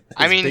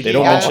 I mean, big They he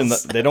don't has-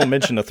 mention they don't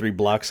mention the 3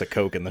 blocks of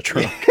coke in the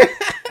trunk.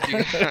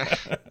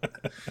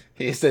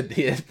 He said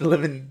he had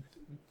lemon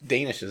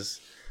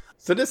Danishes.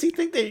 So does he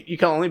think that you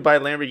can only buy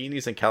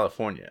Lamborghinis in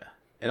California?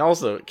 And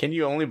also, can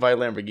you only buy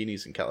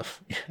Lamborghinis in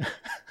California?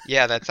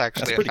 Yeah, that's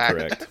actually That's a pretty fact.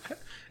 correct.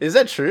 Is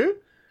that true?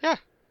 Yeah.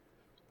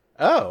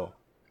 Oh.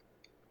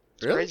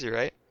 It's Really? crazy,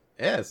 right?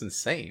 Yeah, it's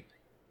insane.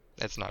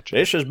 That's not true.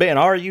 This has been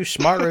Are You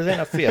Smarter Than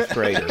a 5th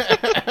Grader?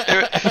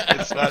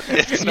 It's not.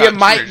 It's You not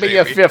might true, be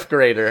a Jamie. 5th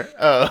grader.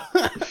 Oh.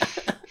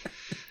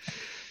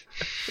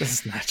 This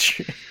is not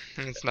true.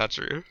 It's not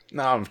true.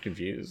 No, I'm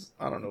confused.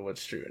 I don't know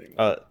what's true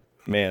anymore.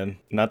 Man,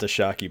 not to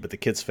shock you, but the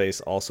kid's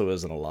face also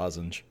isn't a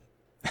lozenge.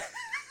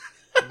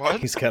 What?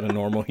 He's got a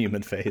normal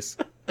human face.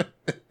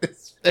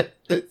 It's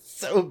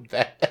so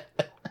bad.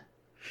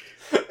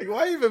 Like,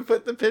 why even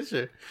put the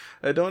picture?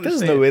 I don't There's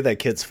understand. no way that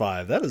kid's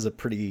 5. That is a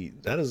pretty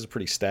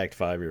stacked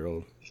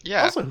 5-year-old.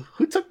 Yeah, Also,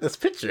 who took this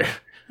picture?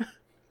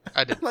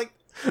 I did. Like,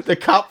 the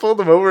cop pulled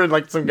him over, and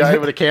like some guy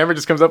with a camera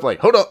just comes up, like,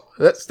 "Hold up,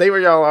 stay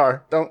where y'all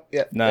are. Don't."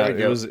 Yeah. No, there we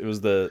it go.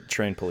 was the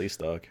trained police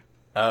dog.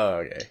 Oh,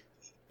 okay.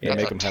 Yeah,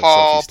 That's make a him have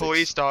tall selfie sticks.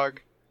 police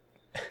dog.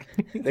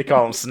 They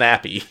call him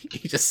Snappy.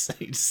 He just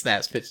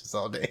snaps pictures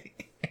all day.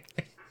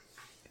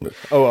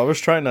 Oh, I was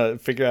trying to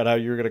figure out how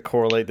you were going to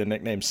correlate the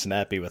nickname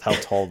Snappy with how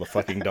tall the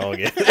fucking dog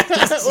is.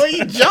 Well,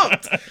 he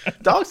jumped.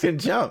 Dogs can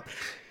jump.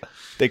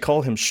 They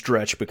call him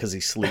Stretch because he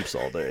sleeps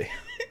all day.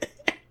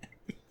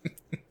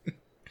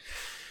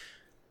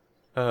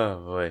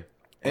 Oh boy.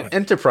 An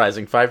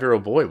enterprising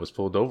 5-year-old boy was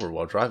pulled over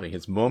while driving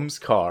his mom's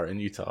car in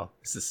Utah.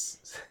 This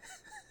is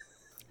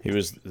He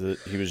was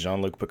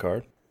Jean-Luc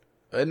Picard.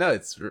 no,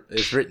 it's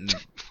written.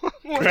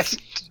 What?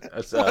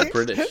 It's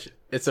British.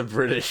 It's a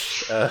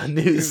British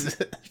news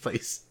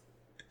place.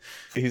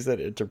 He's that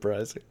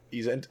enterprising.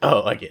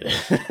 Oh, I get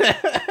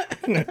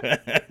it.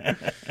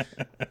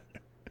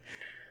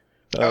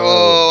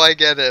 Oh, I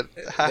get it.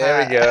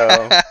 There we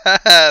go.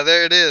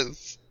 There it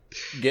is.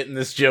 Getting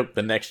this joke,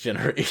 the next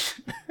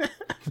generation.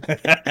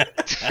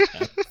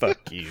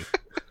 Fuck you.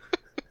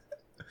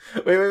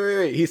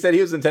 Wait. He said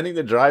he was intending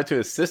to drive to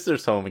his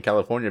sister's home in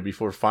California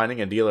before finding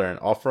a dealer and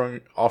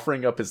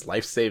offering up his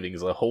life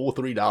savings, a whole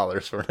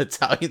 $3 for an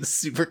Italian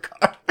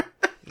supercar.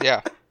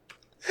 Yeah.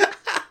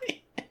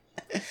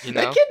 You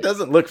know, That kid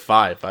doesn't look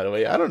 5, by the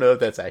way. I don't know if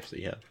that's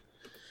actually him.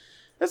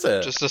 That's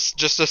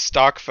just a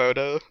stock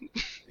photo.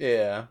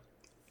 yeah.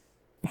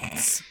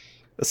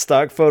 A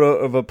stock photo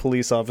of a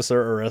police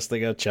officer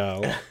arresting a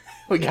child.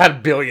 We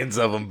got billions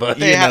of them, but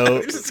You Yeah.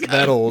 know,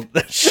 that old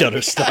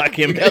Shutterstock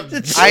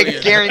image. I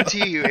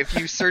guarantee you, if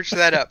you search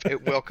that up,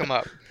 it will come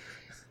up.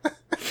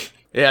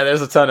 Yeah,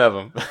 there's a ton of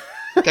them.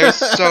 There's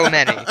so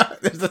many.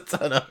 There's a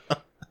ton of them.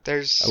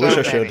 There's I so wish I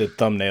many. showed the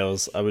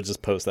thumbnails. I would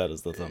just post that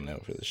as the thumbnail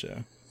for the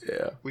show.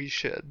 Yeah. We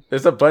should.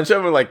 There's a bunch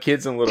of them like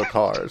kids in little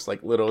cars,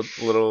 like those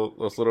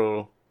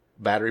little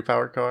battery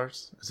powered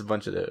cars. There's a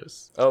bunch of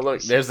those. Oh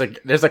look, there's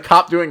a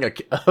cop doing a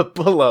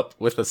pull up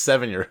with a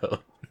 7-year-old.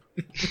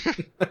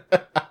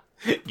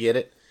 Get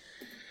it?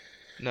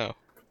 No.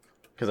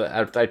 Because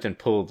I typed in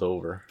pulled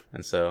over,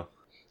 and so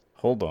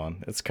Hold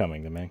on. It's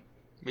coming to me.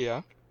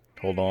 Yeah.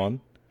 Hold on.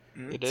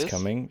 It It's is.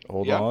 coming.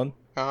 Hold Yeah. on.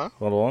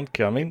 Hold on,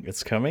 coming.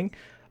 It's coming.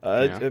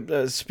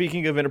 Yeah.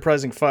 Speaking of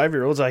enterprising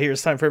 5-year-olds, I hear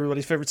it's time for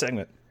everybody's favorite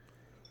segment.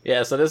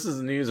 Yeah, so this is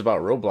the news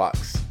about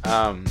Roblox.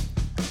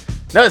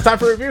 No, it's time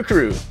for Review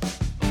Crew.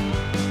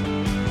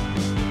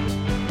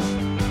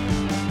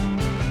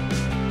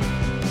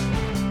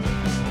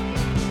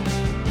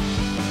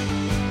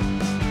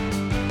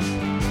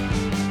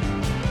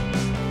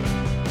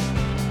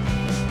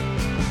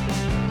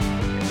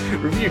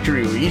 Review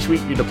Crew. Each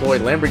week we deploy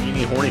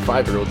Lamborghini horny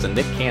 5-year-olds and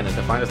Nick Cannon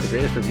to find us the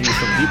greatest reviews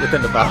from deep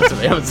within the bowels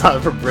of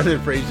Amazon for Brendan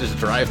Fraser's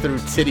drive-through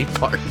titty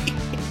party.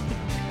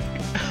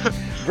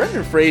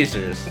 Brendan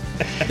Fraser's.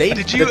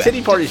 The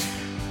titty parties.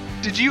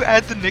 Did you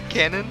add the Nick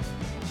Cannon?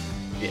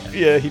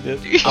 Yeah, he did.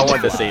 I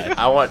wanted to say.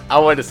 I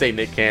wanted to say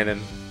Nick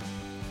Cannon.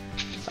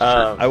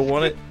 I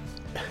wanted.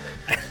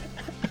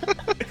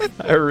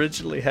 I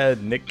originally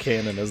had Nick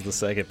Cannon as the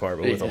second part,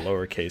 but with a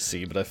lowercase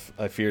c. But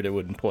I feared it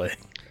wouldn't play.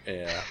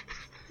 Yeah.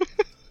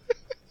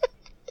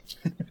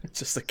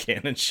 Just a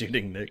cannon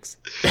shooting Nicks.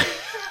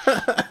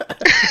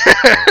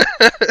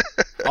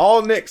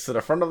 All Nicks to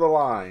the front of the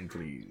line,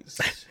 please.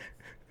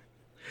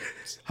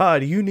 Hi,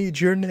 do you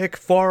need your Nick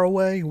far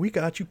away? We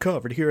got you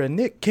covered here at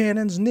Nick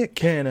Cannon's Nick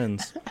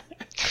Cannons.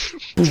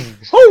 Ho,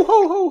 ho,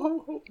 ho,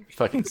 ho, ho.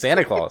 Fucking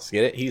Santa Claus,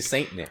 get it? He's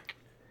Saint Nick.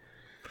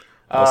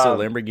 Also,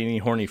 Lamborghini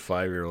Horny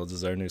 5-year-olds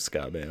is our new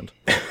ska band.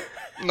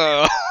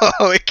 No,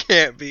 it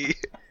can't be.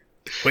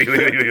 Wait.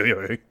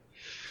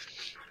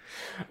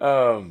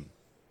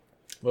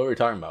 What were we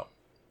talking about?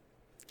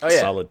 Oh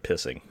yeah, Solid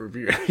pissing.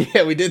 Review.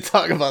 Yeah, we did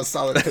talk about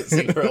solid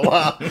pissing for a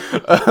while.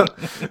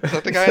 Is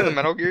that the guy in the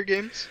Metal Gear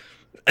games?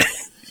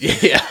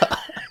 Yeah,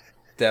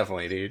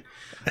 definitely, dude.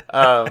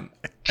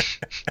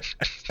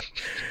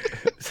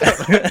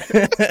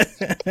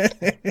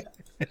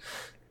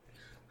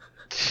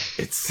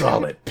 It's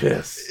solid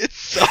piss. It's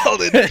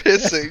solid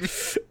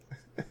pissing.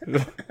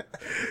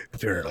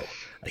 Journal.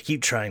 I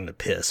keep trying to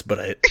piss,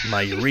 but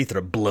my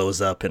urethra blows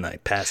up and I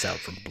pass out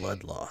from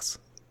blood loss.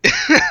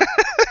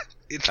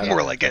 It's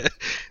more like a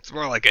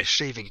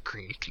shaving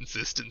cream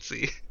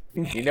consistency.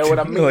 You know what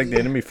I mean? Like the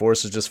enemy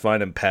forces just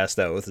find him passed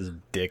out with his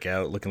dick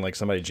out, looking like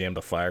somebody jammed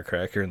a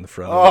firecracker in the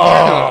front. Oh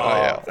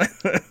yeah.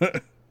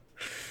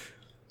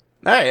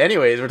 All right.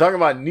 Anyways, we're talking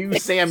about new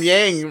Sam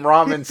Yang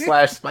ramen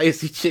 /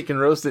 spicy chicken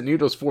roasted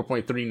noodles,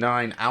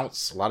 4.39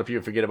 ounce. A lot of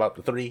people forget about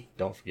the 3.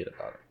 Don't forget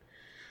about it.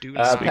 Dude,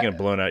 Speaking of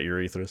blowing out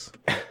urethras,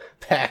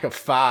 Pack of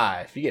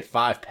 5. You get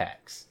 5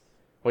 packs.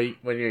 Well,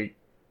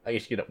 I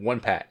guess you get 1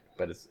 pack,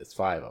 but it's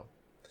 5 of them.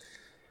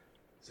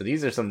 So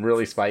these are some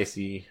really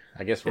spicy,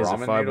 I guess, is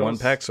ramen it 5 noodles.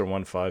 1-packs or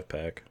 1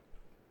 5-pack?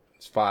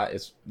 It's 5.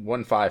 It's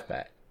 1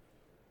 5-pack.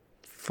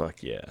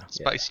 Fuck yeah.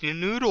 spicy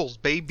noodles,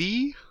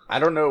 baby. I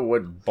don't know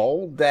what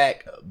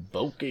Boldak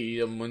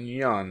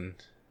Bokemunyan,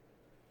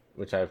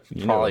 which I've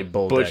probably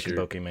butchered,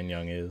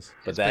 Pokemon is.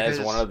 but that is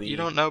Because one of the. You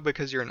don't know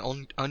because you're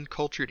an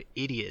uncultured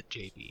idiot,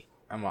 JB.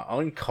 I'm an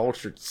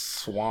uncultured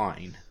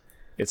swine.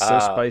 It's so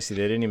spicy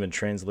they didn't even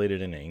translate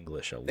it into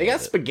English. They got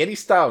spaghetti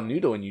style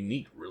noodle and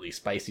unique, really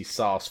spicy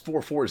sauce.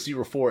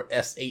 4404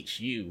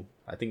 SHU.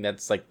 I think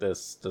that's like the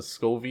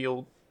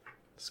Scoville.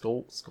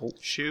 Skull.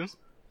 Shoe?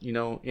 You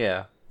know,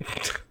 yeah.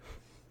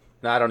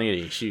 No, I don't need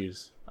any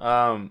shoes.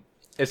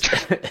 It's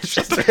just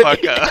the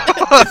fuck up.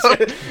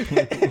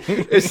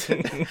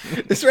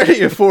 it's ready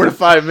in 4 to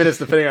 5 minutes,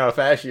 depending on how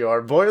fast you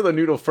are. Boil the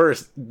noodle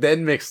first,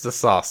 then mix the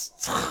sauce.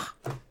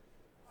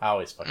 I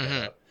always fuck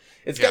that up.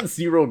 It's got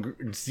zero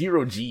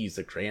G's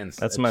of trans.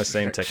 That's my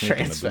same technique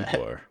in the boot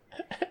bar.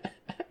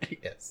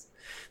 Yes,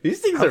 these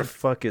things How are the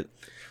fuck it?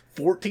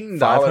 $14.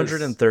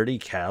 530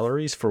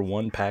 calories for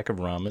 1 pack of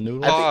ramen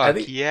noodles. I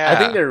think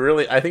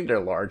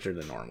they're larger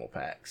than normal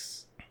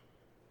packs.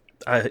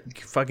 I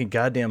fucking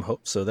goddamn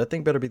hope so. That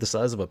thing better be the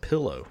size of a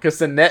pillow. Because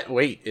the net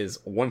weight is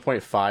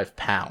 1.5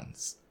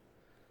 pounds.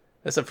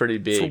 That's a pretty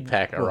big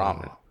pack of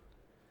ramen.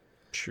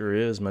 Sure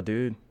is, my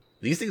dude.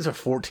 These things are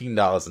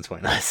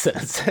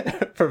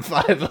 $14.29 for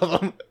 5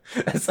 of them.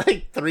 That's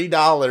like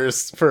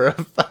 $3 for a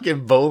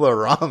fucking bowl of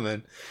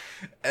ramen.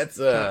 That's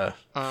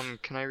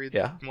Can I read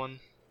one?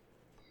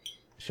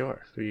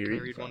 Sure. Who you Can I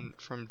reading read from? one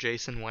from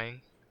Jason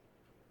Wang?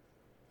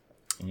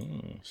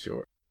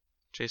 Sure.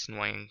 Jason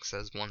Wang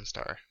says 1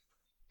 star.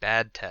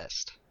 Bad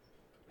test.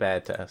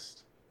 Bad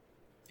test.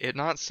 It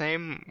not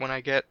same when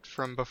I get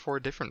from before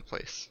different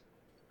place.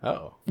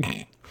 Oh.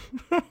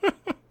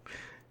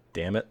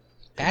 Damn it.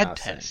 Bad Not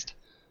same. test.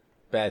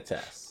 Bad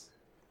test.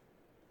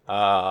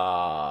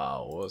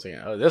 What was I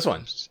gonna... Oh, this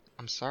one.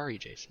 I'm sorry,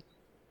 Jason.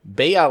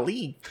 Bay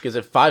Ali gives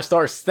it 5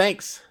 stars.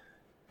 Thanks.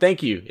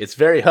 Thank you. It's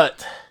very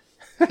hot.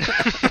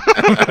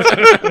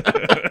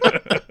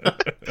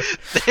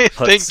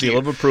 Thank seal you.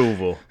 of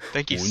approval.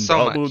 Thank you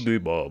so much.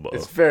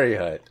 It's very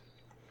hot.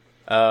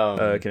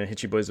 Can I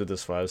hit you boys with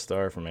this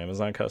 5-star from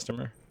Amazon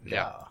customer?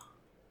 Yeah.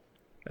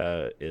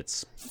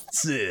 It's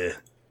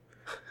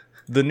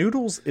the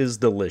noodles is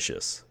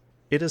delicious.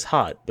 It is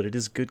hot, but it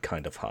is good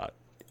kind of hot.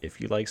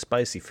 If you like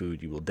spicy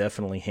food, you will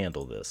definitely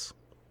handle this.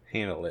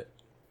 Handle it.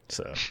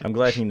 So I'm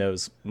glad he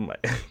knows my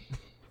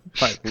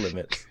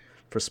limits.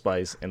 for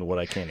spice and what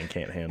I can and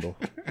can't handle.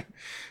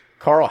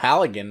 Carl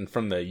Halligan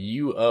from the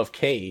U of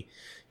K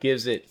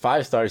gives it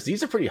 5 stars.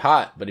 These are pretty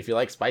hot, but if you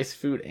like spicy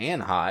food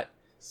and hot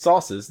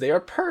sauces, they are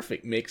a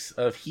perfect mix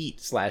of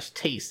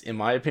heat/taste, in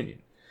my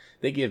opinion.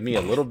 They give me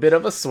a little bit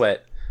of a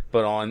sweat,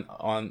 but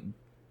a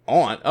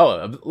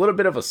little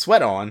bit of a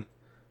sweat on,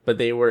 but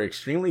they were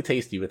extremely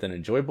tasty with an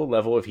enjoyable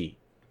level of heat.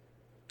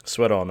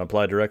 Sweat on,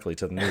 apply directly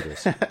to the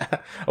noodles.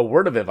 A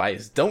word of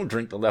advice: don't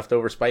drink the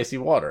leftover spicy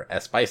water,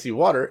 as spicy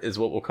water is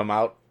what will come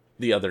out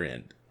the other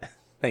end.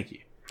 Thank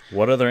you.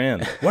 What other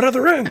end? What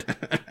other end?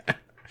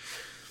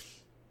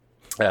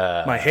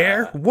 My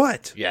hair?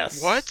 What?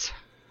 Yes. What?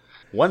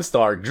 1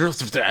 star.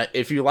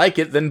 If you like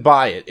it, then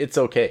buy it. It's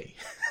okay.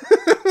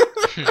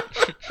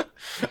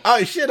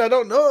 Oh shit, I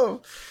don't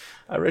know.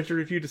 I read your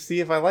review to see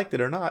if I liked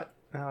it or not.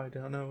 Now I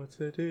don't know what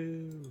to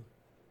do.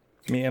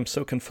 Me, I'm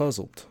so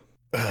confuzzled.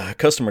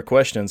 Customer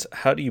questions,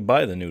 how do you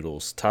buy the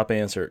noodles? Top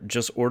answer,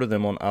 just order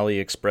them on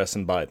AliExpress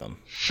and buy them.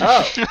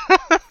 Oh.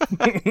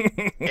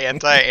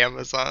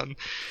 Anti-Amazon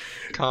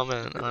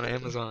comment on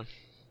Amazon.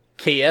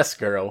 KS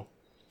Girl,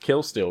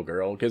 Kill Still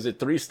Girl, gives it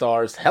 3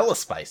 stars. Hella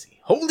spicy.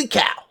 Holy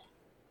cow.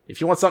 If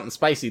you want something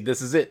spicy,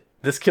 this is it.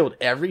 This killed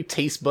every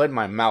taste bud in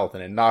my mouth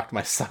and it knocked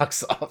my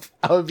socks off.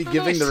 I would be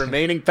giving the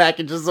remaining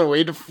packages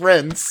away to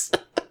friends.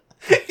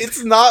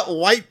 It's not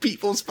white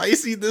people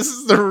spicy. This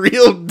is the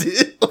real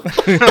deal.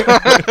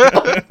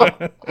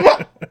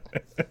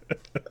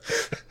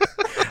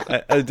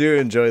 I do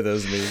enjoy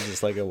those memes.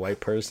 It's like a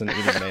white person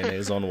eating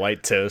mayonnaise on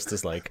white toast.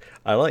 It's like,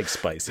 I like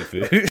spicy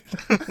food.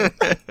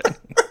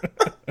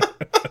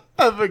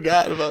 I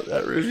forgot about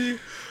that review.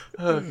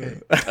 Okay.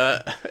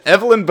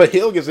 Evelyn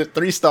Bahil gives it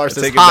 3 stars.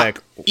 Says, Take it hot,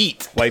 back.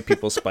 Eat. White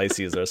people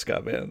spicy is our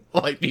Scott band.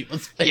 White people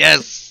spicy.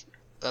 Yes,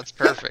 that's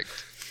perfect.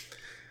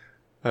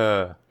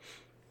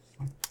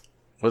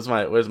 Where's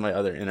my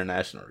other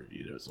international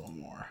review? There's one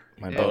more.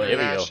 My Oh, boy. here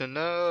we go.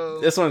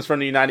 International. This one's from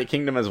the United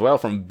Kingdom as well,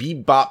 from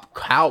Bebop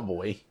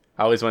Cowboy.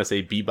 I always want to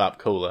say Bebop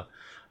Cola.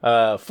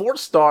 4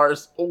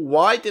 stars.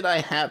 Why did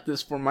I have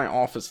this for my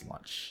office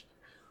lunch?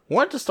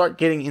 Wanted to start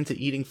getting into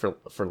eating for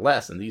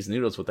less, and these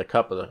noodles with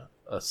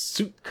a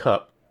soup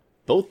cup,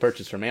 both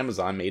purchased from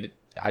Amazon, made it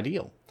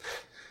ideal.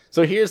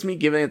 So here's me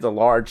giving it the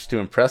large to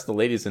impress the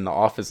ladies in the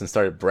office and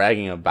started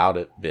bragging about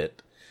it a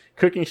bit.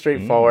 Cooking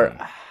straightforward.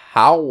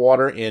 How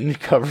water in,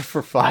 cover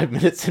for 5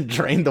 minutes, and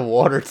drain the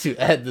water to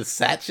add the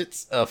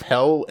sachets of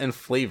hell and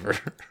flavor.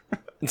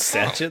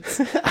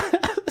 Sachets?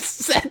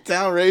 Sat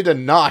down ready to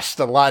nosh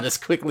the lot as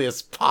quickly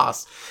as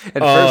possible.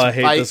 And I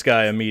hate this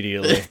guy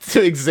immediately.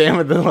 to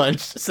examine the lunch.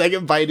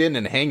 Second bite in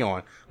and hang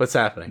on. What's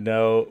happening?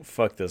 No,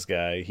 fuck this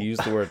guy. He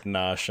used the word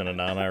nosh in a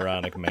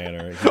non-ironic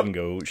manner. He can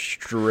go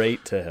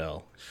straight to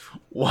hell.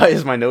 Why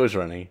is my nose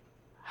running?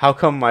 How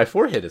come my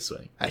forehead is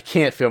sweating? I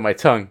can't feel my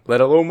tongue, let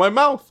alone my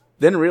mouth.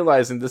 Then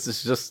realizing this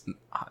is just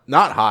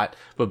not hot,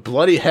 but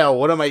bloody hell,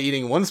 what am I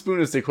eating? 1 spoon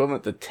is the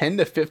equivalent to 10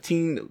 to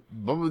 15,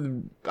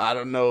 I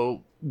don't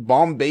know,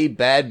 Bombay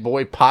Bad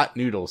Boy pot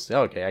noodles.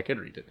 Okay, I could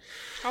read it.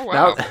 Oh,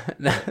 wow.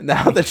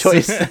 Now the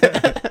choice,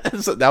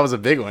 so that was a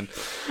big one.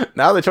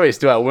 Now the choice,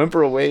 do I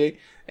whimper away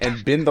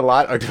and bin the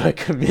lot, or do I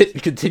commit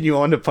and continue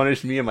on to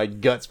punish me and my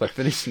guts by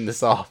finishing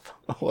this off?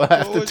 Well,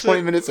 after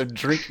 20 minutes of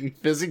drinking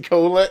fizzy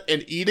cola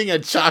and eating a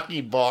chalky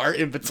bar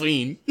in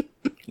between,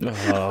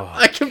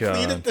 I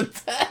completed the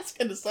task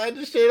and decided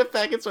to share the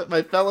packets with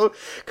my fellow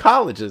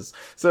colleges.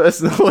 So that's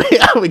the way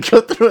I would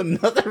go through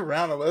another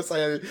round unless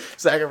I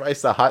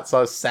sacrifice the hot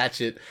sauce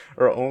sachet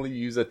or only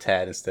use a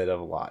tad instead of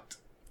a lot.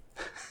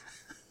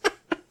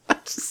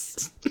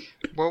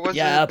 What was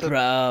Yeah, it?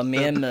 bro,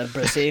 me and the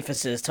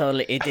Bracefus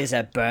totally, it is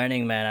a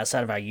Burning Man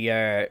outside of our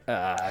yurt.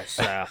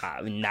 So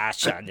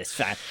not on this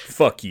fan.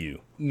 Fuck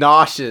you.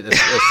 Nosh it as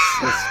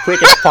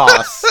quick as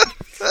possible.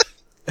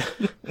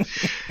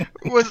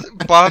 Was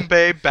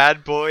Bombay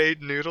Bad Boy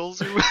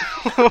Noodles? Or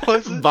what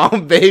was it?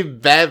 Bombay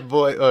Bad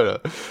Boy.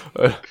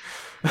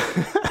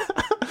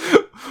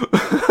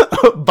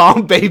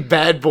 Bombay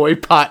Bad Boy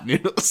pot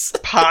noodles.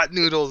 Pot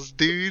Noodles,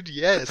 dude.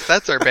 Yes,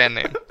 that's our band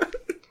name.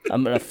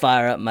 I'm gonna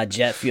fire up my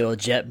jet fuel,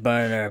 jet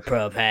burner,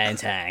 propane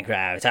tank.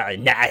 Right?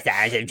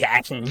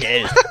 Jackson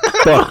dude.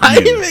 Fuck Why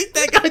do you you. make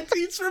that guy?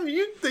 He's from the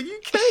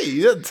UK.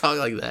 He doesn't talk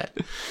like that.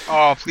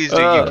 Oh, please do,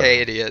 UK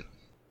idiot.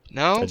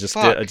 No, I just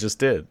Fuck. did. I just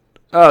did.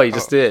 Oh, you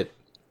just did.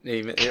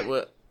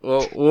 Well,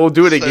 we'll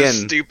do it So again.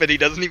 stupid. He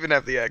doesn't even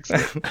have the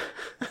accent.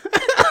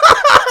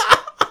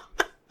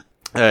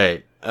 All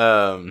right.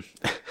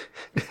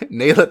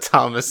 Nayla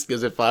Thomas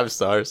gives it 5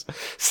 stars.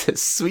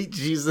 Says, "Sweet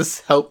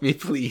Jesus, help me,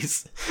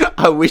 please.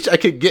 I wish I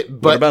could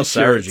get butt What about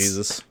Sour insurance."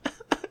 Jesus?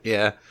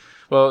 Yeah.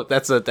 Well,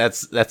 that's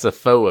a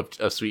foe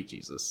of Sweet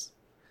Jesus.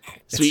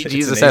 Sweet It's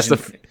Jesus an has to.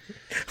 Asian-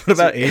 What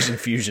about Asian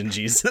fusion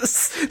Jesus?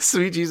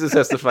 Sweet Jesus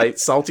has to fight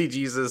salty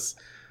Jesus,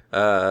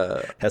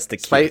 Has to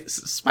keep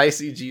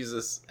spicy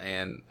Jesus,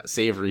 and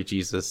savory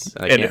Jesus.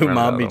 I and can't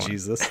remember the other umami one.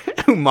 Jesus.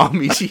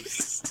 Umami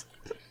Jesus.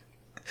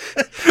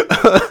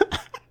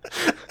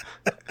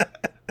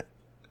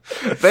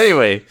 But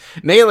anyway,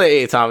 Nayla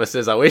A. Thomas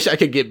says, "I wish I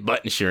could get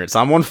butt insurance.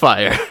 I'm on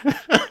fire."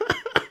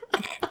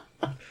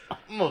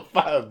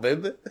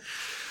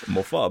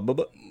 fuck,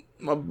 baby?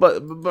 My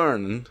butt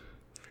burning.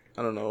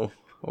 I don't know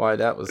why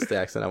that was the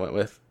accent I went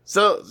with.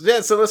 So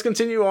let's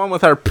continue on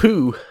with our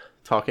poo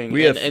talking.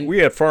 We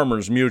at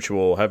Farmers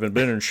Mutual haven't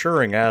been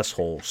insuring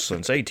assholes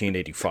since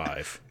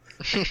 1885.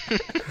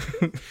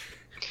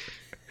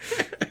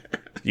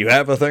 You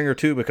have a thing or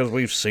two because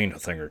we've seen a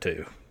thing or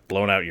two.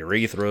 Blown out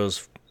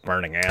urethras,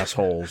 burning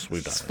assholes.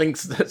 We've done it.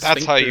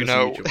 That's how you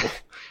know.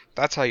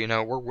 That's how you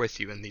know we're with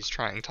you in these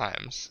trying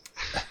times.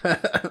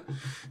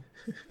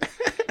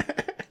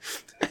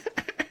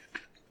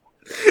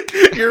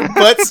 Your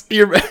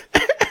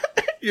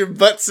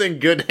butt's in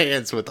good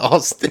hands with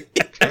Allstate.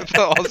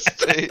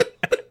 Allstate.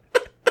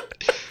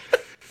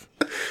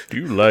 Do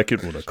you like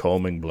it when a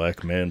calming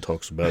black man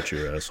talks about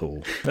your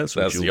asshole? That's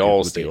what you'll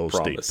get with the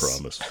Allstate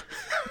promise.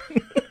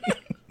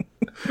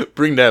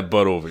 Bring that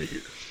butt over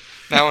here.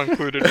 Now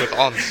included with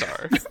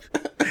OnStar.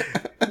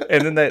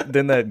 And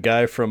then that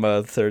guy from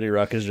 30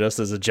 Rock is dressed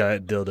as a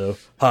giant dildo.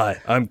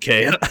 Hi, I'm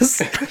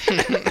Chaos.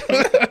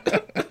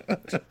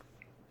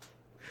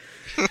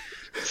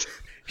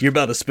 You're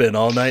about to spend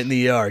all night in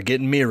the ER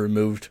getting me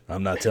removed.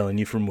 I'm not telling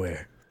you from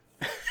where.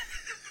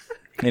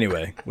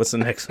 Anyway, what's the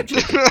next one?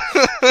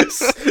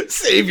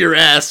 Save your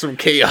ass from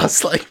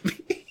chaos like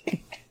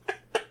me.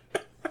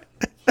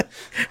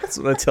 That's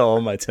what I tell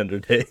all my tender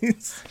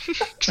days.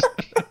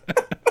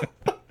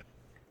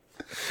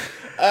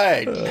 All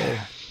right.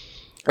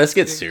 Let's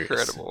get serious.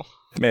 Incredible.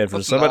 Man,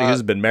 for somebody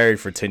who's been married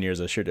for 10 years,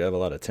 I sure do have a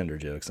lot of Tinder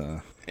jokes, huh?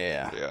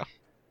 Yeah.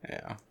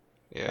 Yeah,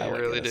 I you wasn't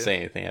really gonna do. say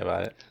anything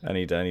about it. I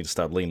need to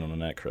stop leaning on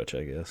that crutch,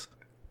 I guess.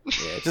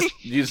 Yeah,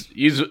 just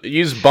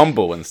use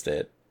Bumble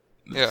instead.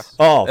 Yeah.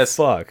 Oh, That's-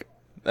 fuck.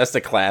 That's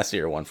the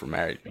classier one for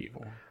married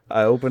people.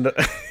 I opened it.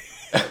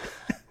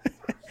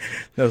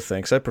 No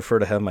thanks. I prefer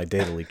to have my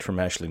data leaked from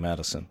Ashley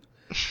Madison.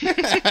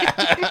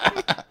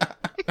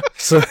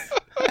 So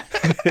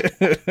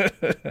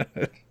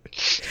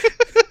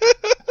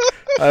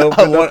I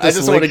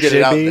just want to get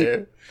it out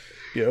there.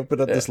 You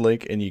opened up this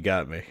link and you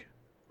got me.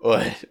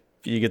 What?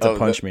 You get to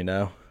punch me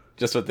now.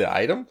 Just with the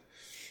item?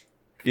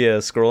 Yeah,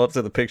 scroll up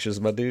to the pictures,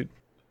 my dude.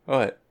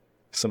 What?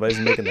 Somebody's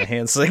making the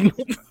hand signal.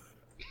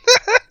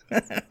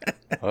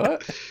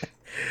 What?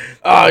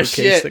 Oh, Okay,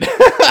 shit. so-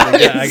 I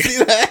didn't I-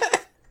 see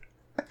that.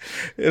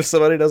 If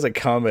somebody doesn't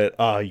comment,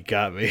 oh, you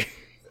got me.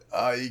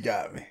 Oh, you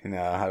got me.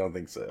 No, I don't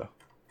think so.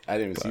 I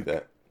didn't even see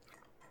that.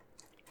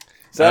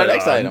 So our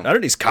next item. None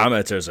of these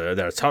commenters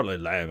they're totally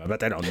lame. I bet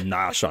they don't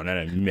nosh on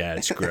any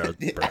mad squirrels,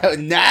 bro. Oh,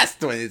 nice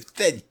one. It's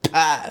fed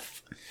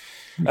puff.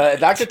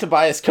 Dr.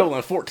 Tobias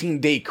Colon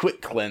 14-day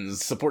quick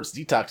cleanse supports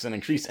detox and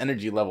increased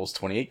energy levels.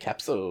 28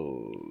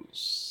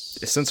 capsules.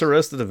 Since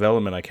Arrested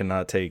Development, I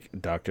cannot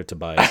take Dr.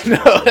 Tobias.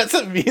 No, that's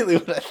immediately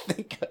what I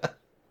think of.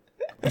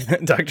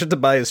 Dr.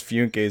 Tobias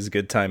Funke's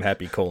good time,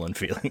 happy colon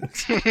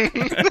feelings.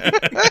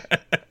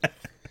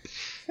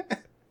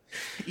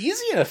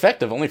 Easy and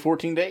effective. Only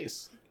 14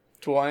 days.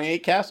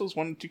 28 capsules,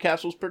 1 to 2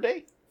 capsules per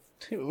day.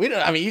 We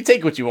don't. I mean, you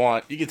take what you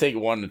want. You can take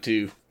 1 to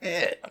 2.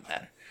 It don't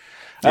matter.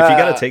 If you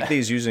gotta take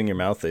these using your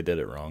mouth, they did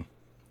it wrong.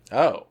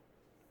 Oh,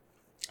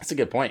 that's a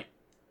good point.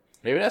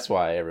 Maybe that's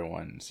why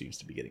everyone seems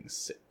to be getting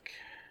sick.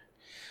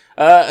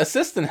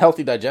 Assists in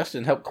healthy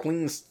digestion, help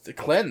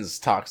cleanse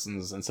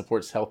toxins, and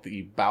supports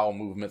healthy bowel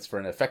movements for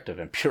an effective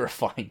and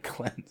purifying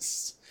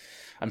cleanse.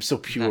 I'm so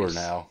pure Nice.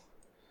 now.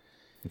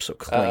 I'm so I'm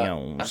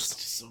cleansed.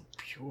 just so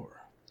pure.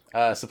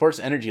 Supports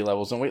energy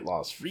levels and weight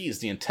loss. Frees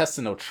the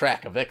intestinal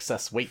tract of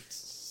excess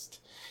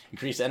waste.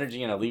 Increase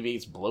energy and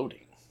alleviates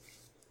bloating.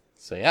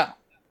 So yeah,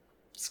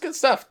 it's good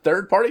stuff.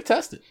 Third party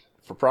tested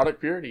for product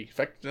purity,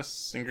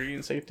 effectiveness,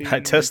 ingredient safety. I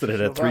and tested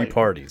it at nutritional 3 value.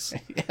 parties.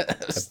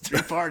 Yes,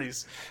 3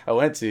 parties I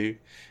went to. And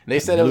they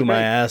said it was Blew my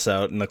great. ass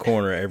out in the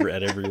corner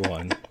at every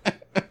one.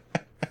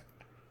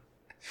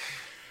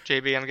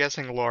 JB, I'm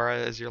guessing Laura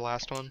is your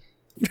last one.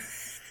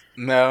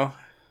 No.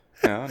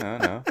 You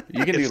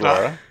can do It's not-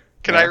 Laura.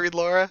 Can No. I read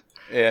Laura?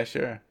 Yeah,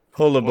 sure.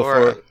 Hold on,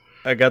 Laura. before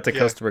I got the Yeah.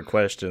 customer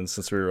question,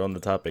 since we were on the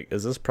topic,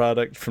 is this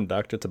product from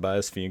Dr.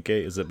 Tobias Funke?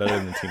 Is it better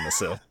than Team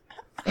Cell?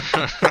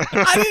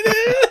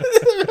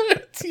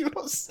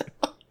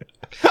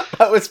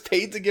 I was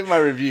paid to give my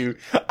review.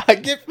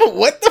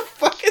 What the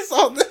fuck is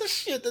all this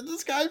shit that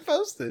this guy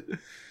posted?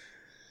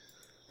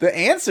 The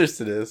answers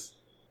to this.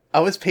 I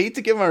was paid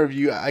to give my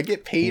review. I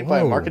get paid by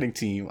a Whoa. marketing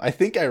team. I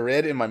think I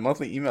read in my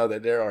monthly email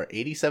that there are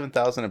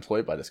 87,000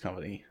 employed by this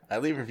company. I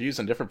leave reviews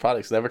on different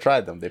products. Never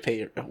tried them. They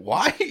pay.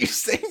 Why are you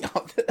saying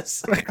all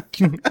this?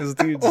 This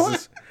dude,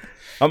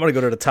 I'm gonna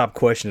go to the top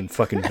question and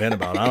fucking vent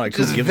about it. I don't like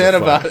who Just gives vent a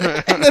fuck. about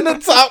it. And then the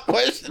top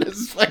question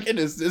is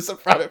is this a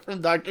product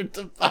from Dr.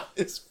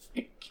 Tobias?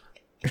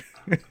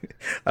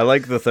 I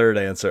like the third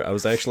answer. I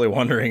was actually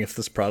wondering if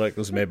this product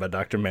was made by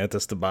Dr.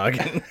 Mantis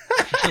Toboggan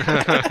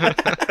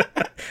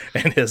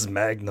and his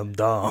Magnum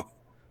Dom.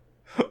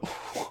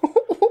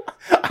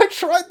 I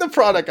tried the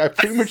product. I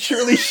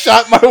prematurely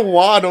shot my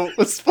waddle. It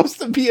was supposed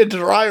to be a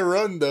dry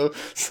run, though.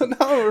 So now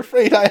I'm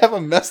afraid I have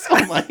a mess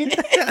on my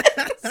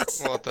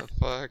hands. What the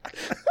fuck?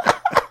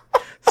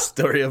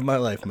 Story of my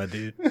life, my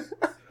dude.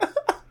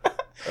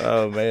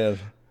 Oh man.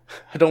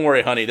 Don't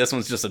worry, honey. This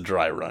one's just a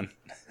dry run.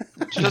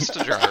 Just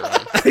a dry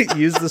run.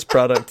 Use this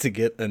product to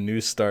get a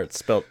new start,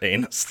 spelled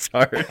anus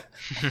start.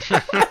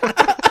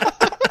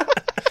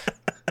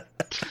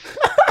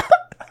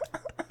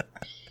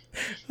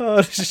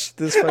 Oh,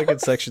 this fucking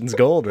section's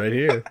gold right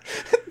here.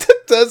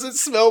 Doesn't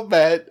smell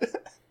bad.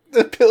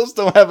 The pills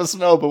don't have a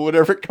smell, but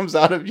whatever comes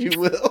out of you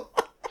will.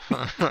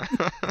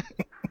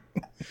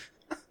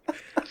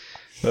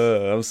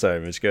 I'm sorry,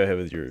 Mitch. Go ahead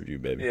with your review,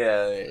 baby.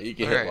 Yeah, you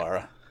can hit Alright.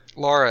 Laura.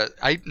 Laura,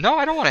 I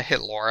don't want to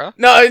hit Laura.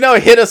 No,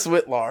 hit us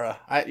with Laura.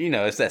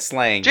 It's that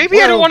slang.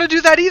 JB, I don't want to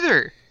do that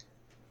either.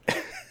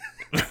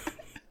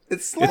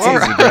 It's slang. It's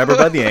easy. Grab her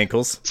by the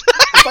ankles.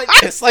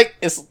 It's like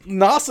it's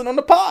nosing on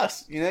the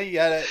paws. You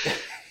gotta.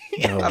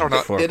 Oh, I don't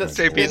know. fucking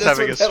JB Lord. is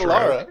having a with stroke.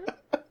 Laura.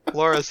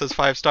 Laura says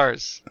 5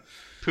 stars.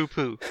 Poo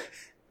poo.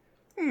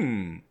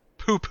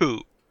 Poo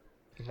poo.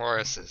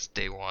 Laura says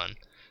day 1.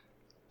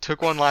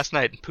 Took one last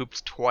night and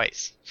pooped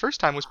twice. First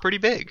time was pretty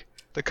big.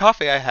 The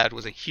coffee I had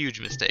was a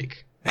huge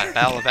mistake. My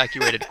bowel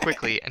evacuated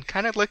quickly and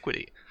kind of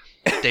liquidy.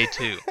 Day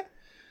 2.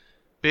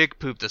 Big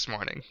poop this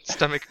morning.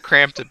 Stomach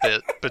cramped a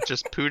bit, but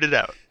just pooed it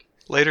out.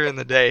 Later in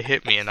the day,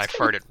 hit me and I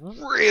farted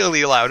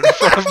really loud in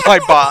front of my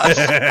boss.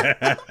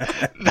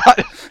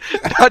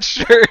 Not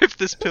sure if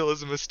this pill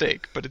is a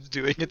mistake, but it's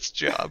doing its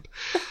job.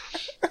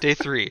 Day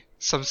 3.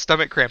 Some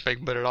stomach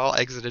cramping, but it all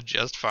exited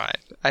just fine.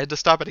 I had to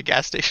stop at a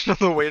gas station on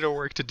the way to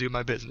work to do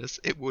my business.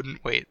 It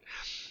wouldn't wait.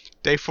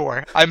 Day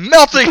 4. I'm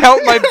melting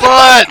out my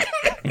butt!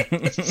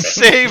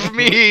 Save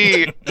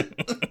me!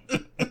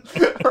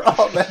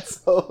 Oh, that's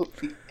so.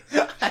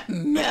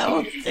 I'm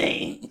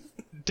melting.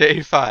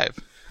 Day 5.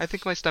 I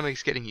think my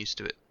stomach's getting used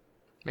to it.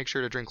 Make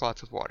sure to drink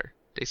lots of water.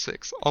 Day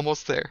 6.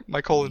 Almost there.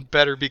 My colon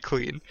better be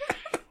clean.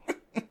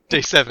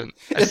 Day 7.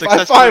 If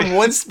I find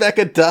one speck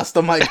of dust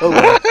on my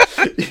colon,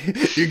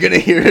 you're gonna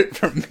hear it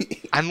from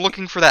me. I'm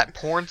looking for that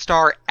porn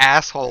star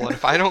asshole, and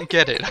if I don't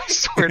get it, I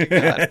swear to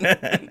God.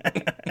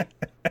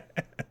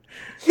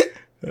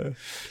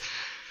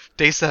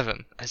 Day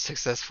 7. I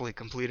successfully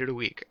completed a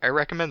week. I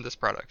recommend this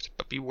product,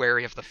 but be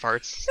wary of the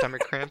farts,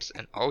 stomach cramps,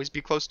 and always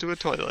be close to a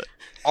toilet.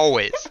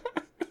 Always.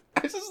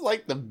 I just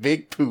like the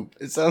big poop.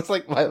 It sounds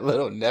like my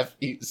little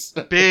nephew's.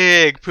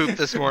 Big poop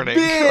this morning.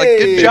 Big Like,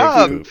 good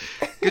job. poop.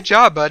 Good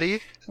job,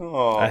 buddy.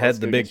 Oh, I had let's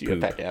the go big get you a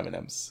poop. pack of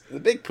M&Ms. The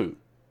big poop.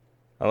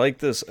 I like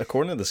this.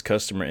 According to this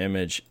customer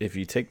image, if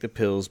you take the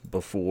pills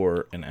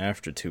before and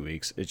after 2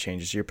 weeks, it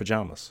changes your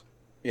pajamas.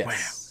 Yes. Wow.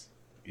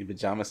 Your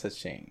pajamas has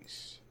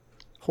changed.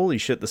 Holy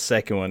shit, the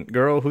second one.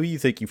 Girl, who you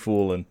think you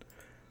fooling?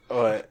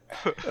 What?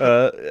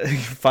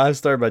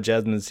 5-star by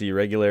Jasmine C.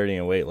 Regularity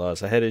and weight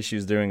loss. I had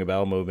issues during a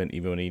bowel movement,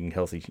 even when eating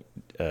healthy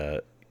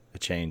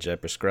change. I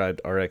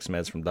prescribed RX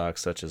meds from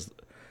docs such as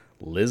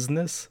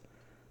Lizness.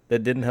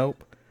 That didn't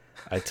help.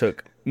 I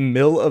took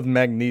mil of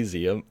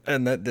magnesium,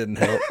 and that didn't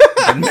help.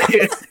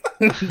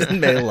 Then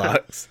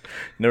Maalox.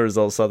 No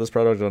results. Saw this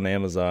product on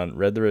Amazon.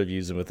 Read the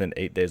reviews, and within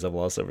 8 days, I've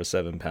lost over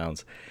 7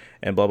 pounds.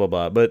 And blah, blah,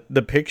 blah. But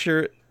the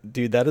picture,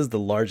 dude, that is the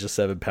largest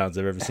 7 pounds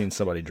I've ever seen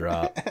somebody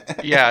drop.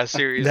 Yeah,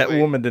 seriously. That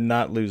woman did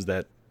not lose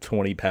that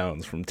 20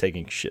 pounds from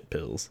taking shit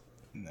pills.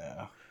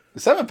 No.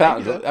 7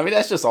 pounds. I mean,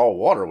 that's just all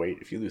water weight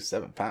if you lose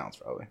 7 pounds,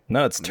 probably.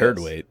 No, it's turd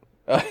weight.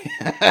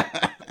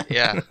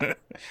 Yeah.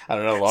 I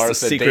don't know. Laura It's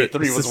the said secret, day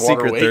 3 it's was the water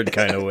secret weight. third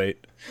kind of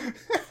weight.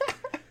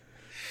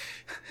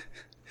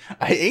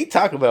 I ate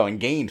Taco Bell and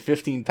gained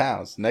 15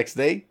 pounds. Next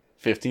day,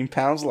 15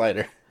 pounds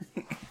lighter.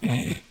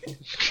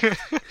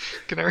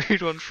 Can I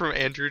read one from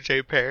Andrew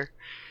J. Pear?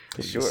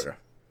 Sure.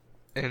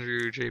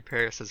 Andrew J.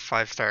 Pear says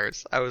 5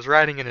 stars. I was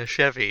riding in a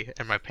Chevy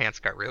and my pants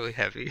got really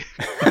heavy.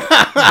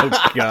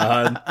 Oh,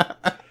 God.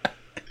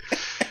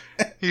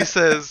 He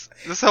says,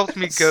 this helped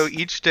me go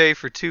each day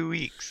for 2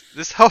 weeks.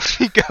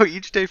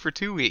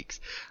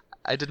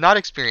 I did not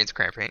experience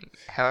cramping.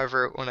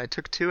 However, when I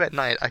took 2 at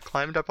night, I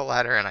climbed up a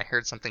ladder and I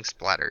heard something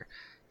splatter.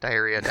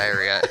 Diarrhea,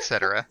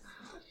 etc.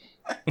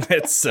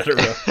 Etc.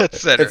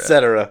 etc.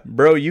 Etc.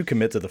 Bro, you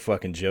commit to the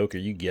fucking joke or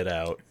you get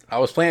out. I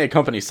was playing a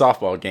company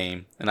softball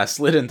game, and I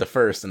slid into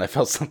first, and I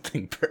felt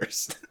something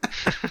burst.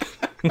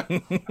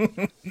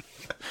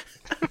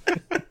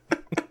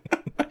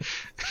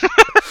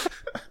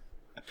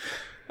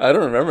 I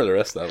don't remember the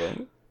rest of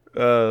them.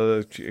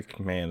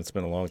 Man, it's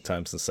been a long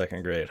time since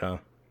 2nd grade, huh?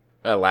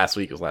 Last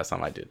week was last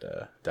time I did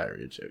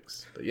diarrhea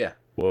jokes, but yeah.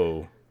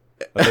 Whoa.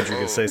 I thought you were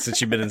going to say since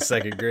you've been in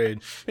 2nd grade.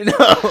 No.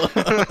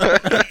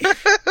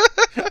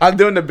 I'm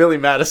doing the Billy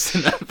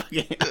Madison. I'm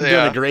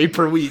doing a grade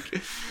per week.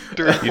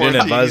 You didn't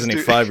advise any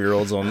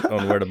 5-year-olds on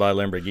where to buy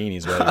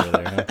Lamborghinis while you were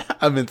there, huh?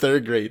 I'm in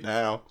 3rd grade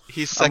now.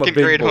 He's I'm a 2nd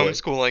big grade boy.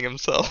 homeschooling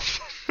himself.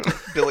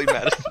 Billy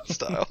Madison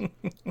style.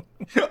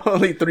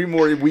 Only 3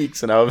 more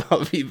weeks, and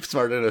I'll be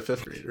smarter than a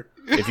 5th grader.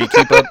 If you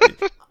keep up,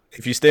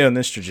 if you stay on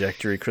this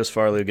trajectory, Chris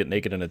Farley will get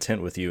naked in a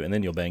tent with you, and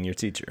then you'll bang your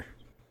teacher.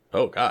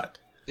 Oh, God.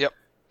 Yep.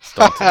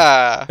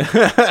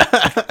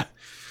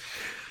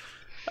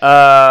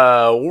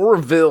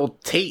 Orville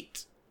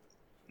Tate.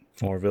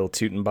 Orville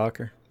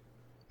Tutenbacher.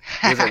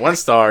 Gives it 1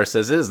 star,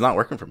 says it is not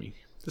working for me.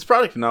 This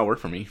product did not work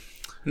for me.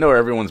 know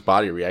everyone's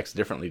body reacts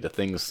differently to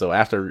things, so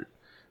after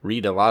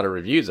read a lot of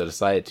reviews, I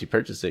decided to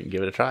purchase it and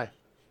give it a try.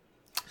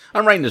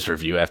 I'm writing this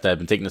review after I've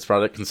been taking this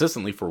product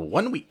consistently for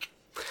 1 week.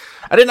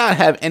 I did not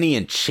have any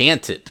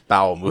enchanted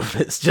bowel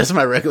movements, just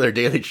my regular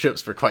daily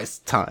trips for quite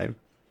some time.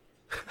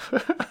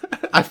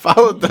 I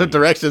followed the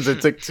directions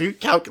and took 2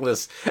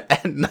 calculus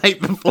at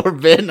night before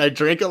bed, and I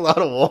drank a lot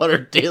of water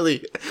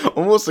daily,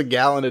 almost a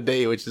gallon a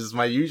day, which is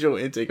my usual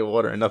intake of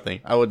water and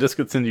nothing. I will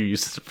discontinue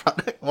use of the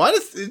product. Why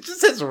does it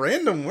just has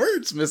random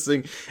words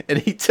missing? And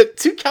he took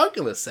 2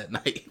 calculus at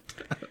night.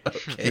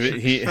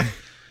 Okay.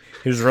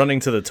 He was running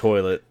to the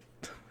toilet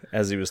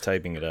as he was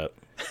typing it up.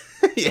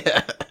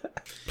 Yeah.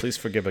 Please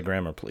forgive a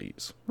grammar,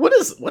 please. What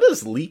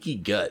is leaky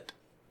gut?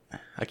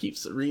 I keep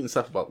reading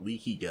stuff about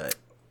leaky gut.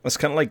 It's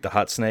kind of like the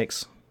hot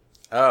snakes.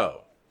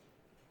 Oh,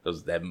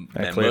 that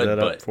clear mud that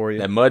butt up for you?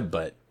 That mud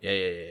butt.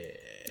 Yeah.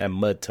 That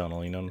mud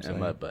tunnel, you know what I'm That saying?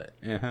 mud butt.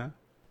 Uh-huh.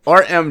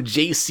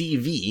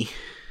 RMJCV,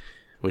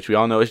 which we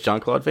all know is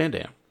Jean-Claude Van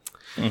Damme.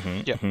 Yeah.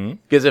 Mm-hmm.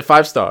 Gives it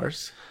 5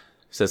 stars.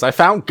 Says, I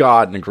found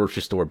God in a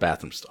grocery store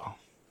bathroom stall.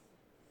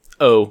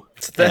 Oh,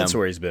 That's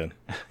where he's been.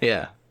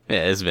 Yeah,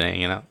 it's been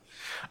hanging out.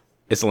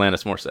 It's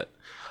Alanis Morissette.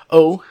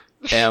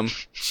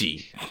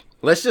 OMG.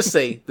 Let's just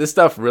say this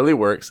stuff really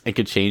works and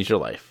could change your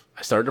life.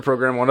 I started the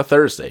program on a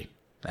Thursday,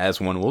 as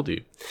one will do,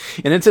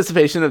 in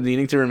anticipation of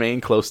needing to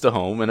remain close to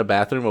home in a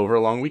bathroom over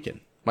a long weekend.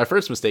 My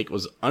first mistake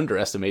was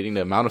underestimating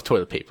the amount of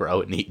toilet paper I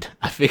would need.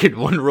 I figured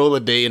 1 roll a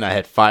day and I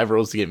had 5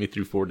 rolls to get me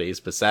through 4 days,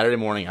 but Saturday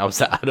morning I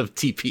was out of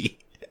TP.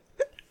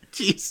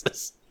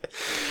 Jesus.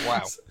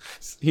 Wow.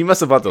 He must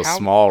have bought those How-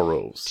 small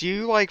rolls. Do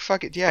you like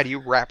fuck it? Yeah. Do you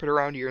wrap it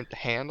around your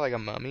hand like a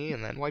mummy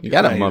and then wipe You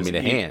your got a face? mummy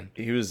to hand.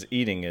 He was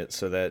eating it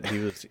so that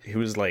he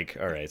was like,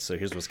 all right, so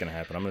here's what's gonna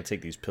happen. I'm gonna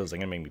take these pills. They're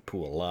gonna make me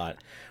poo a lot.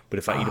 But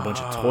if I eat a bunch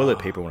of toilet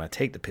paper when I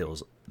take the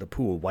pills, the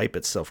poo will wipe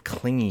itself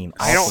clean.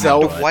 I don't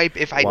Self- have to wipe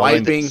if I do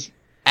Wiping this.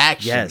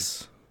 action.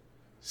 Yes.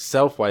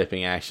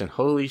 Self-wiping action.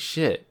 Holy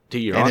shit.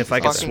 Dude, you're And on if I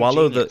could fucking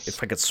swallow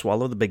genius.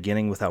 swallow the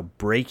beginning without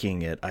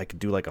breaking it, I could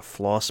do like a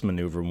floss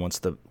maneuver once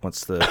the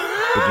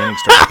beginning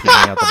starts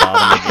peeling out the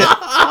bottom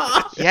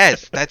again.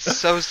 Yes, that's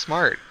so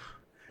smart.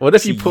 What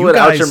if you pull it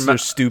out your are mouth?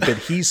 stupid.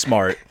 He's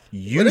smart.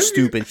 You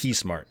stupid. He's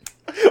smart.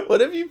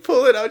 What if you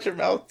pull it out your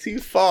mouth too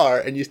far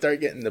and you start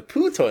getting the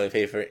poo toilet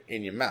paper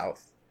in your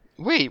mouth?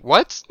 Wait,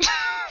 what?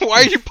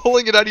 Why are you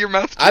pulling it out of your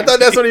mouth? I thought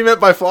that's what he meant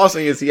by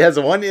flossing. Is he has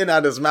one end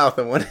out his mouth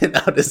and one end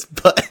out his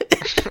butt?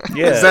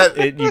 Yeah, Is that-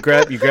 you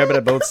grab it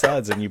at both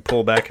sides and you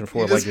pull back and You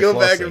forth just like you're go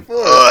back flossing.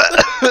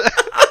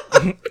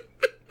 and forth.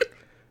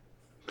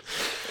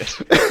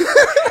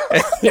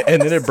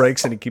 And then it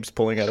breaks and he keeps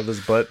pulling out of his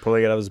butt,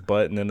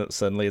 and then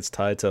suddenly it's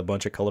tied to a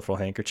bunch of colorful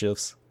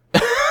handkerchiefs.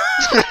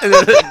 And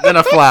then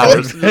a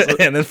flowers.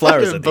 And then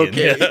flowers at the end.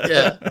 Bouquet,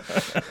 Yeah.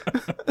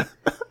 yeah.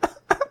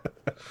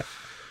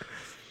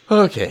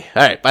 Okay,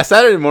 all right. By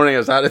Saturday morning, I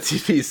was out of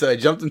TV, so I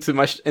jumped into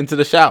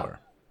the shower.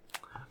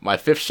 My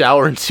 5th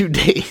shower in 2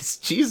 days.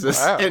 Jesus.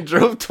 Wow. And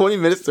drove 20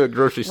 minutes to a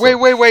grocery store.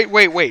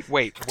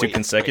 Wait. 2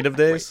 consecutive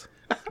days?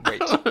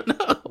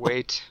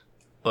 Wait.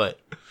 What?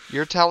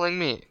 You're telling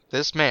me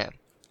this man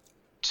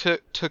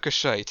took a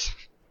shite,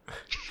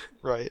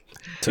 right?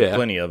 Took Yeah.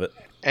 plenty of it.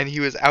 And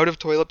he was out of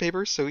toilet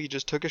paper, so he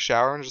just took a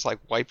shower and just like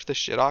wiped the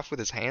shit off with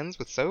his hands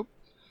with soap?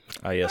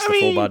 Ah, yes, I the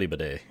mean- full body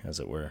bidet, as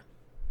it were.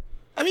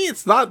 I mean,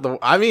 it's not the.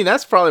 I mean,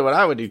 that's probably what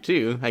I would do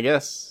too. I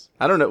guess.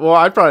 I don't know. Well,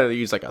 I'd probably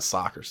use like a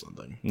sock or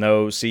something.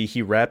 No, see,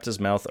 he wrapped his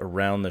mouth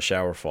around the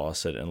shower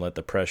faucet and let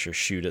the pressure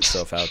shoot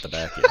itself out the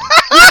back end.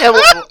 Yeah,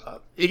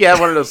 well, you can have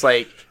one of those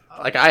like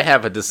I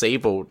have a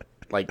disabled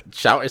like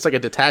shower. It's like a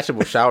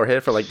detachable shower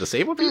head for like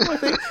disabled people. I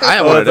think I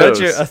have one I of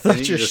those. I thought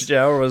And your you just-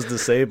 shower was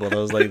disabled. I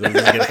was like, does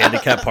this get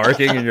handicap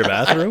parking in your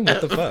bathroom?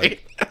 What the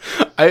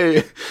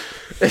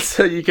fuck?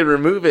 So you can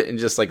remove it and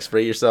just like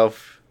spray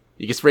yourself.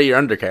 You can spray your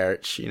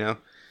undercarriage,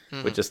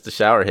 with just the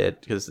shower head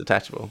because it's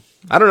detachable.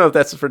 I don't know if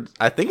that's for.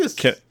 I think it's.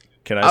 Can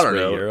I I don't spray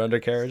know. your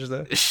undercarriage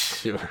though?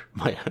 Sure.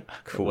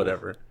 Cool.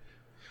 Whatever.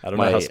 I don't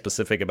know how My-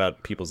 specific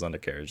about people's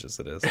undercarriages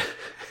it is.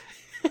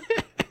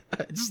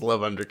 I just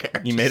love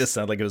undercarriage. You made it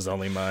sound like it was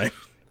only mine.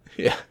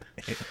 Yeah.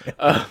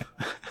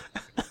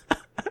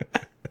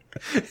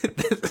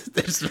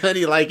 There's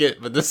many like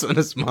it, but this one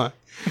is mine.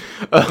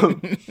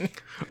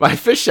 My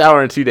 5th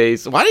shower in 2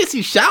 days. Why does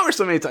he shower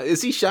so many times?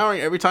 Is he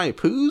showering every time he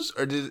poos,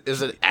 or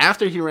is it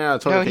after he ran out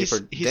of toilet No, he's-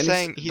 paper? he's then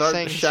saying- he he's started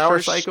saying the his shower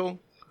first- cycle.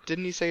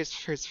 Didn't he say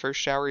his first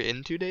shower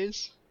in 2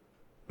 days?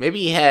 Maybe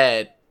he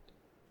had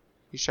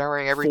He's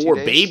showering every 2 4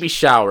 days? baby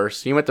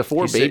showers. He went to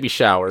 4 He said- baby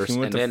showers, He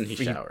went and to then he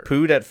he showered.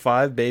 pooed at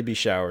 5 baby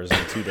showers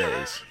in 2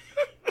 days.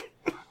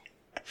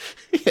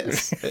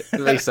 Yes, it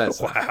makes sense.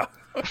 Wow.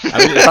 I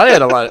mean, he probably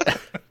had a lot.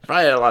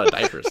 Probably had a lot of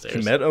diapers there. so-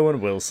 Met Owen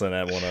Wilson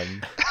at one of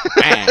them.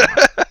 Bam.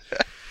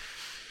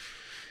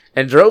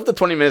 And drove the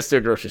 20 minutes to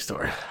a grocery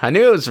store. I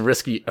knew it was a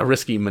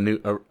risky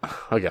maneuver.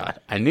 Oh god,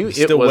 I knew it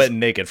Still was. wet and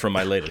naked from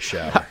my latest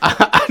shower.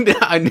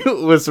 I knew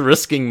it was a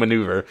risking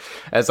maneuver,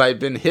 as I'd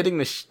been hitting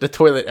the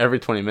toilet every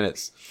 20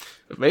 minutes.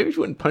 Maybe you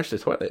wouldn't punch the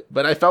toilet,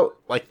 but I felt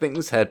like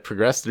things had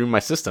progressed through my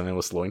system and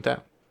was slowing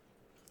down.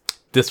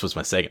 This was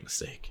my second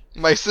mistake.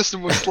 My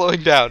system was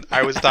slowing down.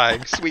 I was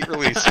dying. Sweet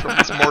release from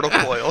this mortal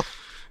coil.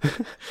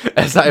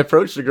 As I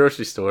approached the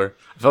grocery store,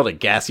 I felt a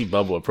gassy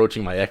bubble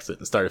approaching my exit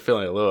and started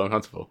feeling a little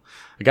uncomfortable.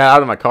 I got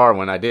out of my car.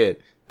 When I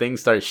did,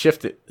 things started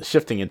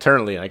shifting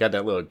internally, and I got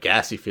that little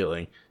gassy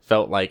feeling.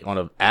 Felt like on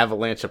an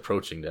avalanche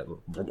approaching. That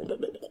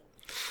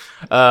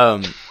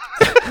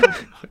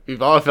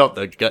we've all felt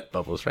the gut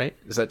bubbles, right?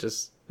 Is that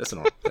just that's a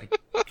normal thing?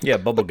 Yeah,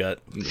 bubble gut.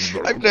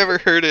 I've never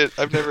heard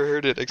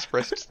it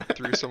expressed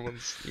through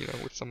someone's,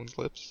 with someone's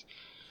lips.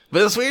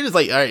 But it's weird. It's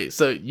like, all right,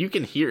 so you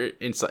can hear it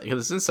inside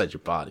because it's inside your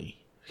body.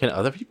 Can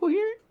other people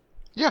hear it?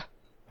 Yeah.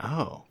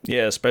 Oh.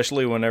 Yeah,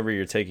 especially whenever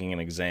you're taking an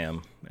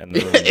exam. And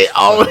It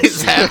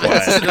always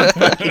happens.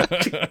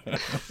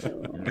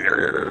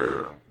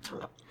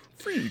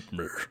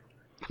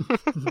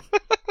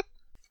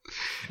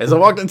 As I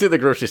walked into the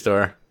grocery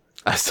store,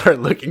 I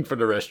started looking for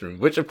the restroom,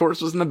 which of course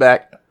was in the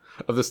back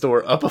of the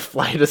store up a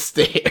flight of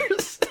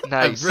stairs.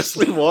 Nice. I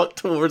briskly walked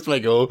towards my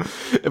goal,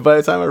 and by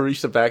the time I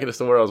reached the back of the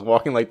store, I was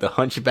walking like the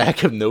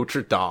hunchback of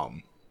Notre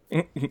Dame.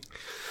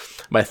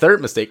 My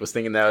third mistake was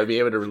thinking that I would be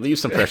able to relieve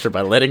some pressure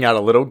by letting out a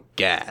little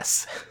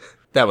gas.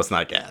 That was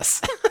not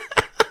gas.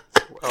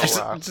 Oh,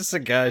 wow. Just a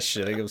guy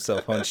shitting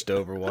himself hunched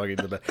over, walking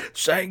to the back.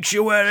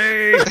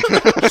 Sanctuary!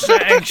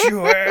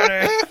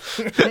 Sanctuary!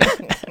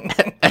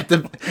 At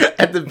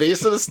the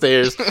base of the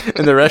stairs,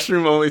 and the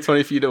restroom only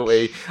 20 feet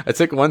away, I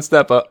took one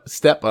step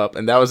up,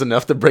 and that was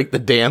enough to break the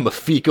dam of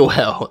fecal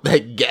hell.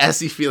 That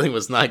gassy feeling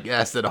was not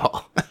gas at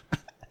all.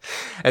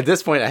 At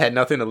this point, I had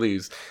nothing to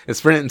lose and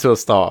sprinted into a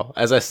stall.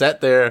 As I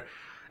sat there,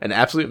 an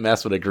absolute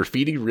mess with a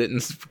graffiti-written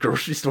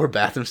grocery store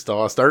bathroom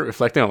stall, I started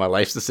reflecting on my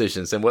life's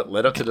decisions and what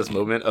led up to this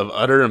moment of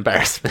utter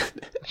embarrassment.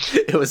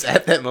 It was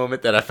at that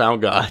moment that I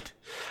found God.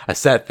 I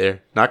sat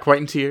there, not quite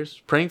in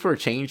tears, praying for a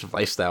change of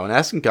lifestyle and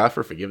asking God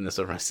for forgiveness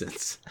of my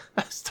sins.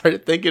 I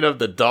started thinking of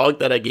the dog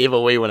that I gave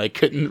away when I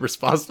couldn't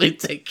responsibly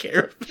take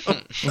care of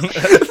him,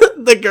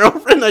 the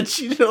girlfriend I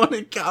cheated on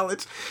in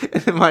college,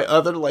 and my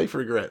other life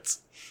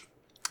regrets.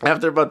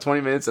 After about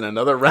 20 minutes and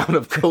another round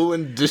of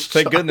colon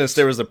discharge. Thank goodness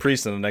there was a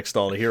priest in the next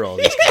stall to hear all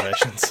these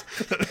confessions.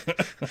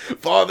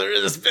 Father,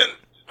 it has been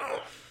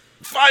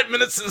 5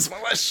 minutes since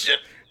my last shit.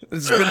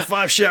 It's been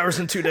 5 showers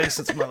in 2 days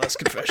since my last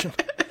confession.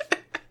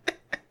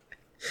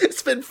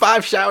 It's been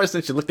 5 showers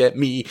since you looked at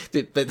me.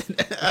 Jesus,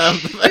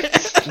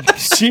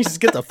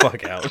 get the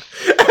fuck out.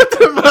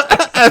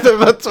 After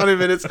about 20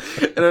 minutes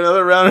and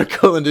another round of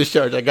colon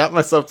discharge, I got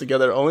myself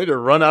together only to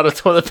run out of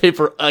toilet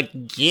paper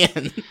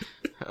again.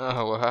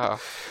 Oh, wow.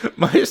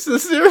 My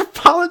sincere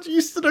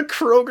apologies to the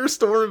Kroger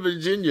store in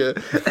Virginia,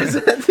 as I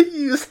had to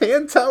use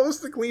hand towels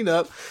to clean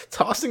up,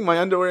 tossing my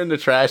underwear in the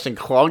trash and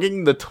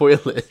clogging the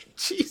toilet.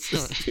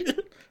 Jesus,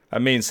 dude. I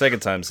mean, second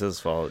time's his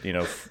fault.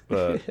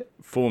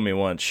 Fool me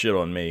once, shit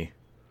on me.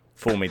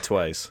 Fool me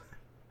twice,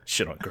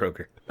 shit on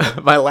Kroger.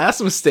 My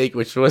last mistake,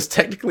 which was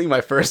technically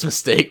my first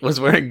mistake, was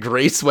wearing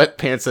gray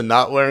sweatpants and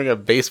not wearing a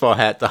baseball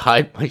hat to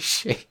hide my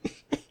shame.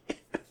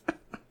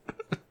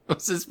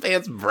 Was his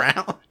pants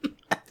brown?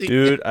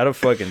 Dude, I'd have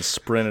fucking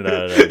sprinted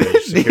out of that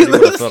bitch. Security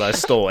would have thought I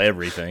stole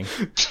everything.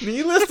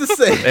 Needless to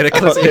say, They'd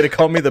have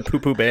called me the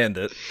poo-poo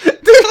bandit.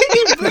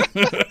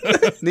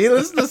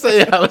 Needless to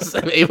say, I was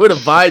able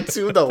to buy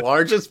 2 of the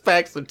largest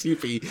packs of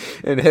TP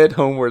and head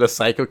home where the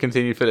cycle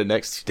continued for the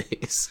next 2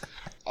 days.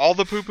 All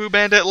the poo-poo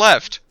bandit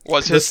left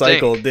was The his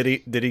cycle,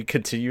 stink. did he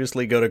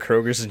continuously go to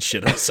Kroger's and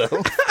shit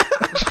himself?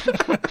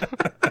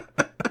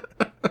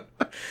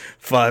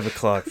 5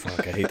 o'clock,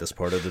 fuck, I hate this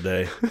part of the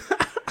day.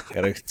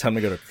 Time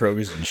to go to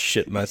Kroger's and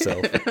shit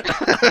myself.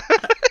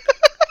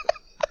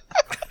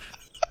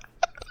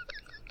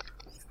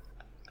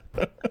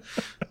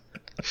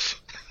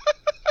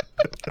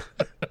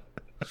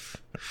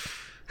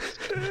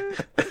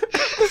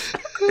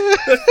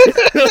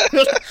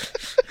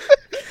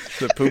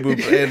 The poo-poo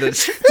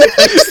bandits.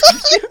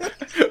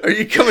 Are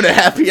you coming to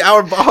happy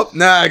hour, Bob?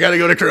 Nah, I gotta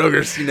go to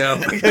Kroger's, I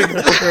gotta go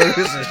to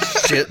Kroger's and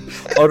shit.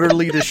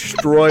 Utterly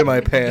destroy my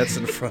pants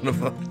in front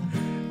of him.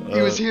 He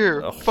was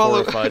here. A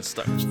Follow. horrified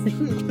star.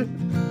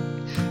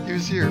 He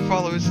was here.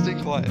 Follow his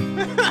stink line.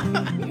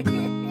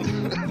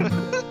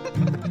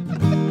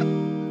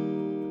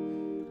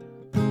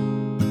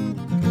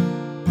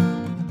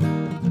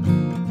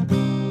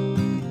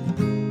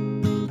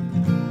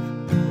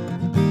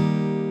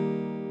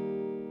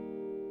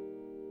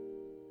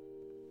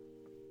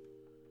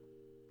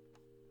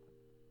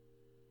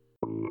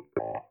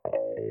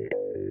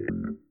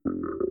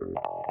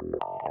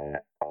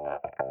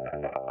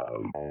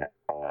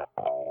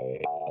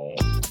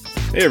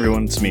 Hey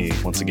everyone, it's me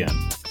once again.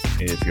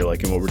 If you're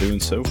liking what we're doing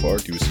so far,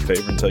 do us a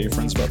favor and tell your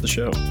friends about the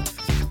show.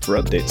 For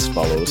updates,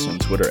 follow us on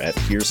Twitter at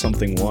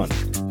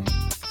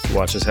HereSomething1. To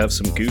watch us have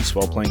some goose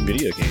while playing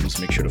video games,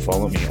 make sure to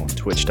follow me on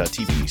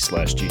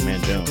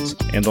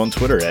twitch.tv/GeneManJones and on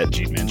Twitter at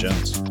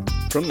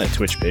GeneManJones. From that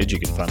Twitch page, you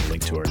can find a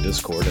link to our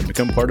Discord and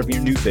become part of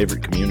your new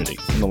favorite community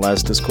and the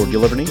last Discord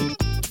you'll ever need.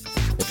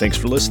 Well, thanks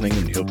for listening,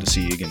 and we hope to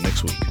see you again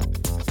next week.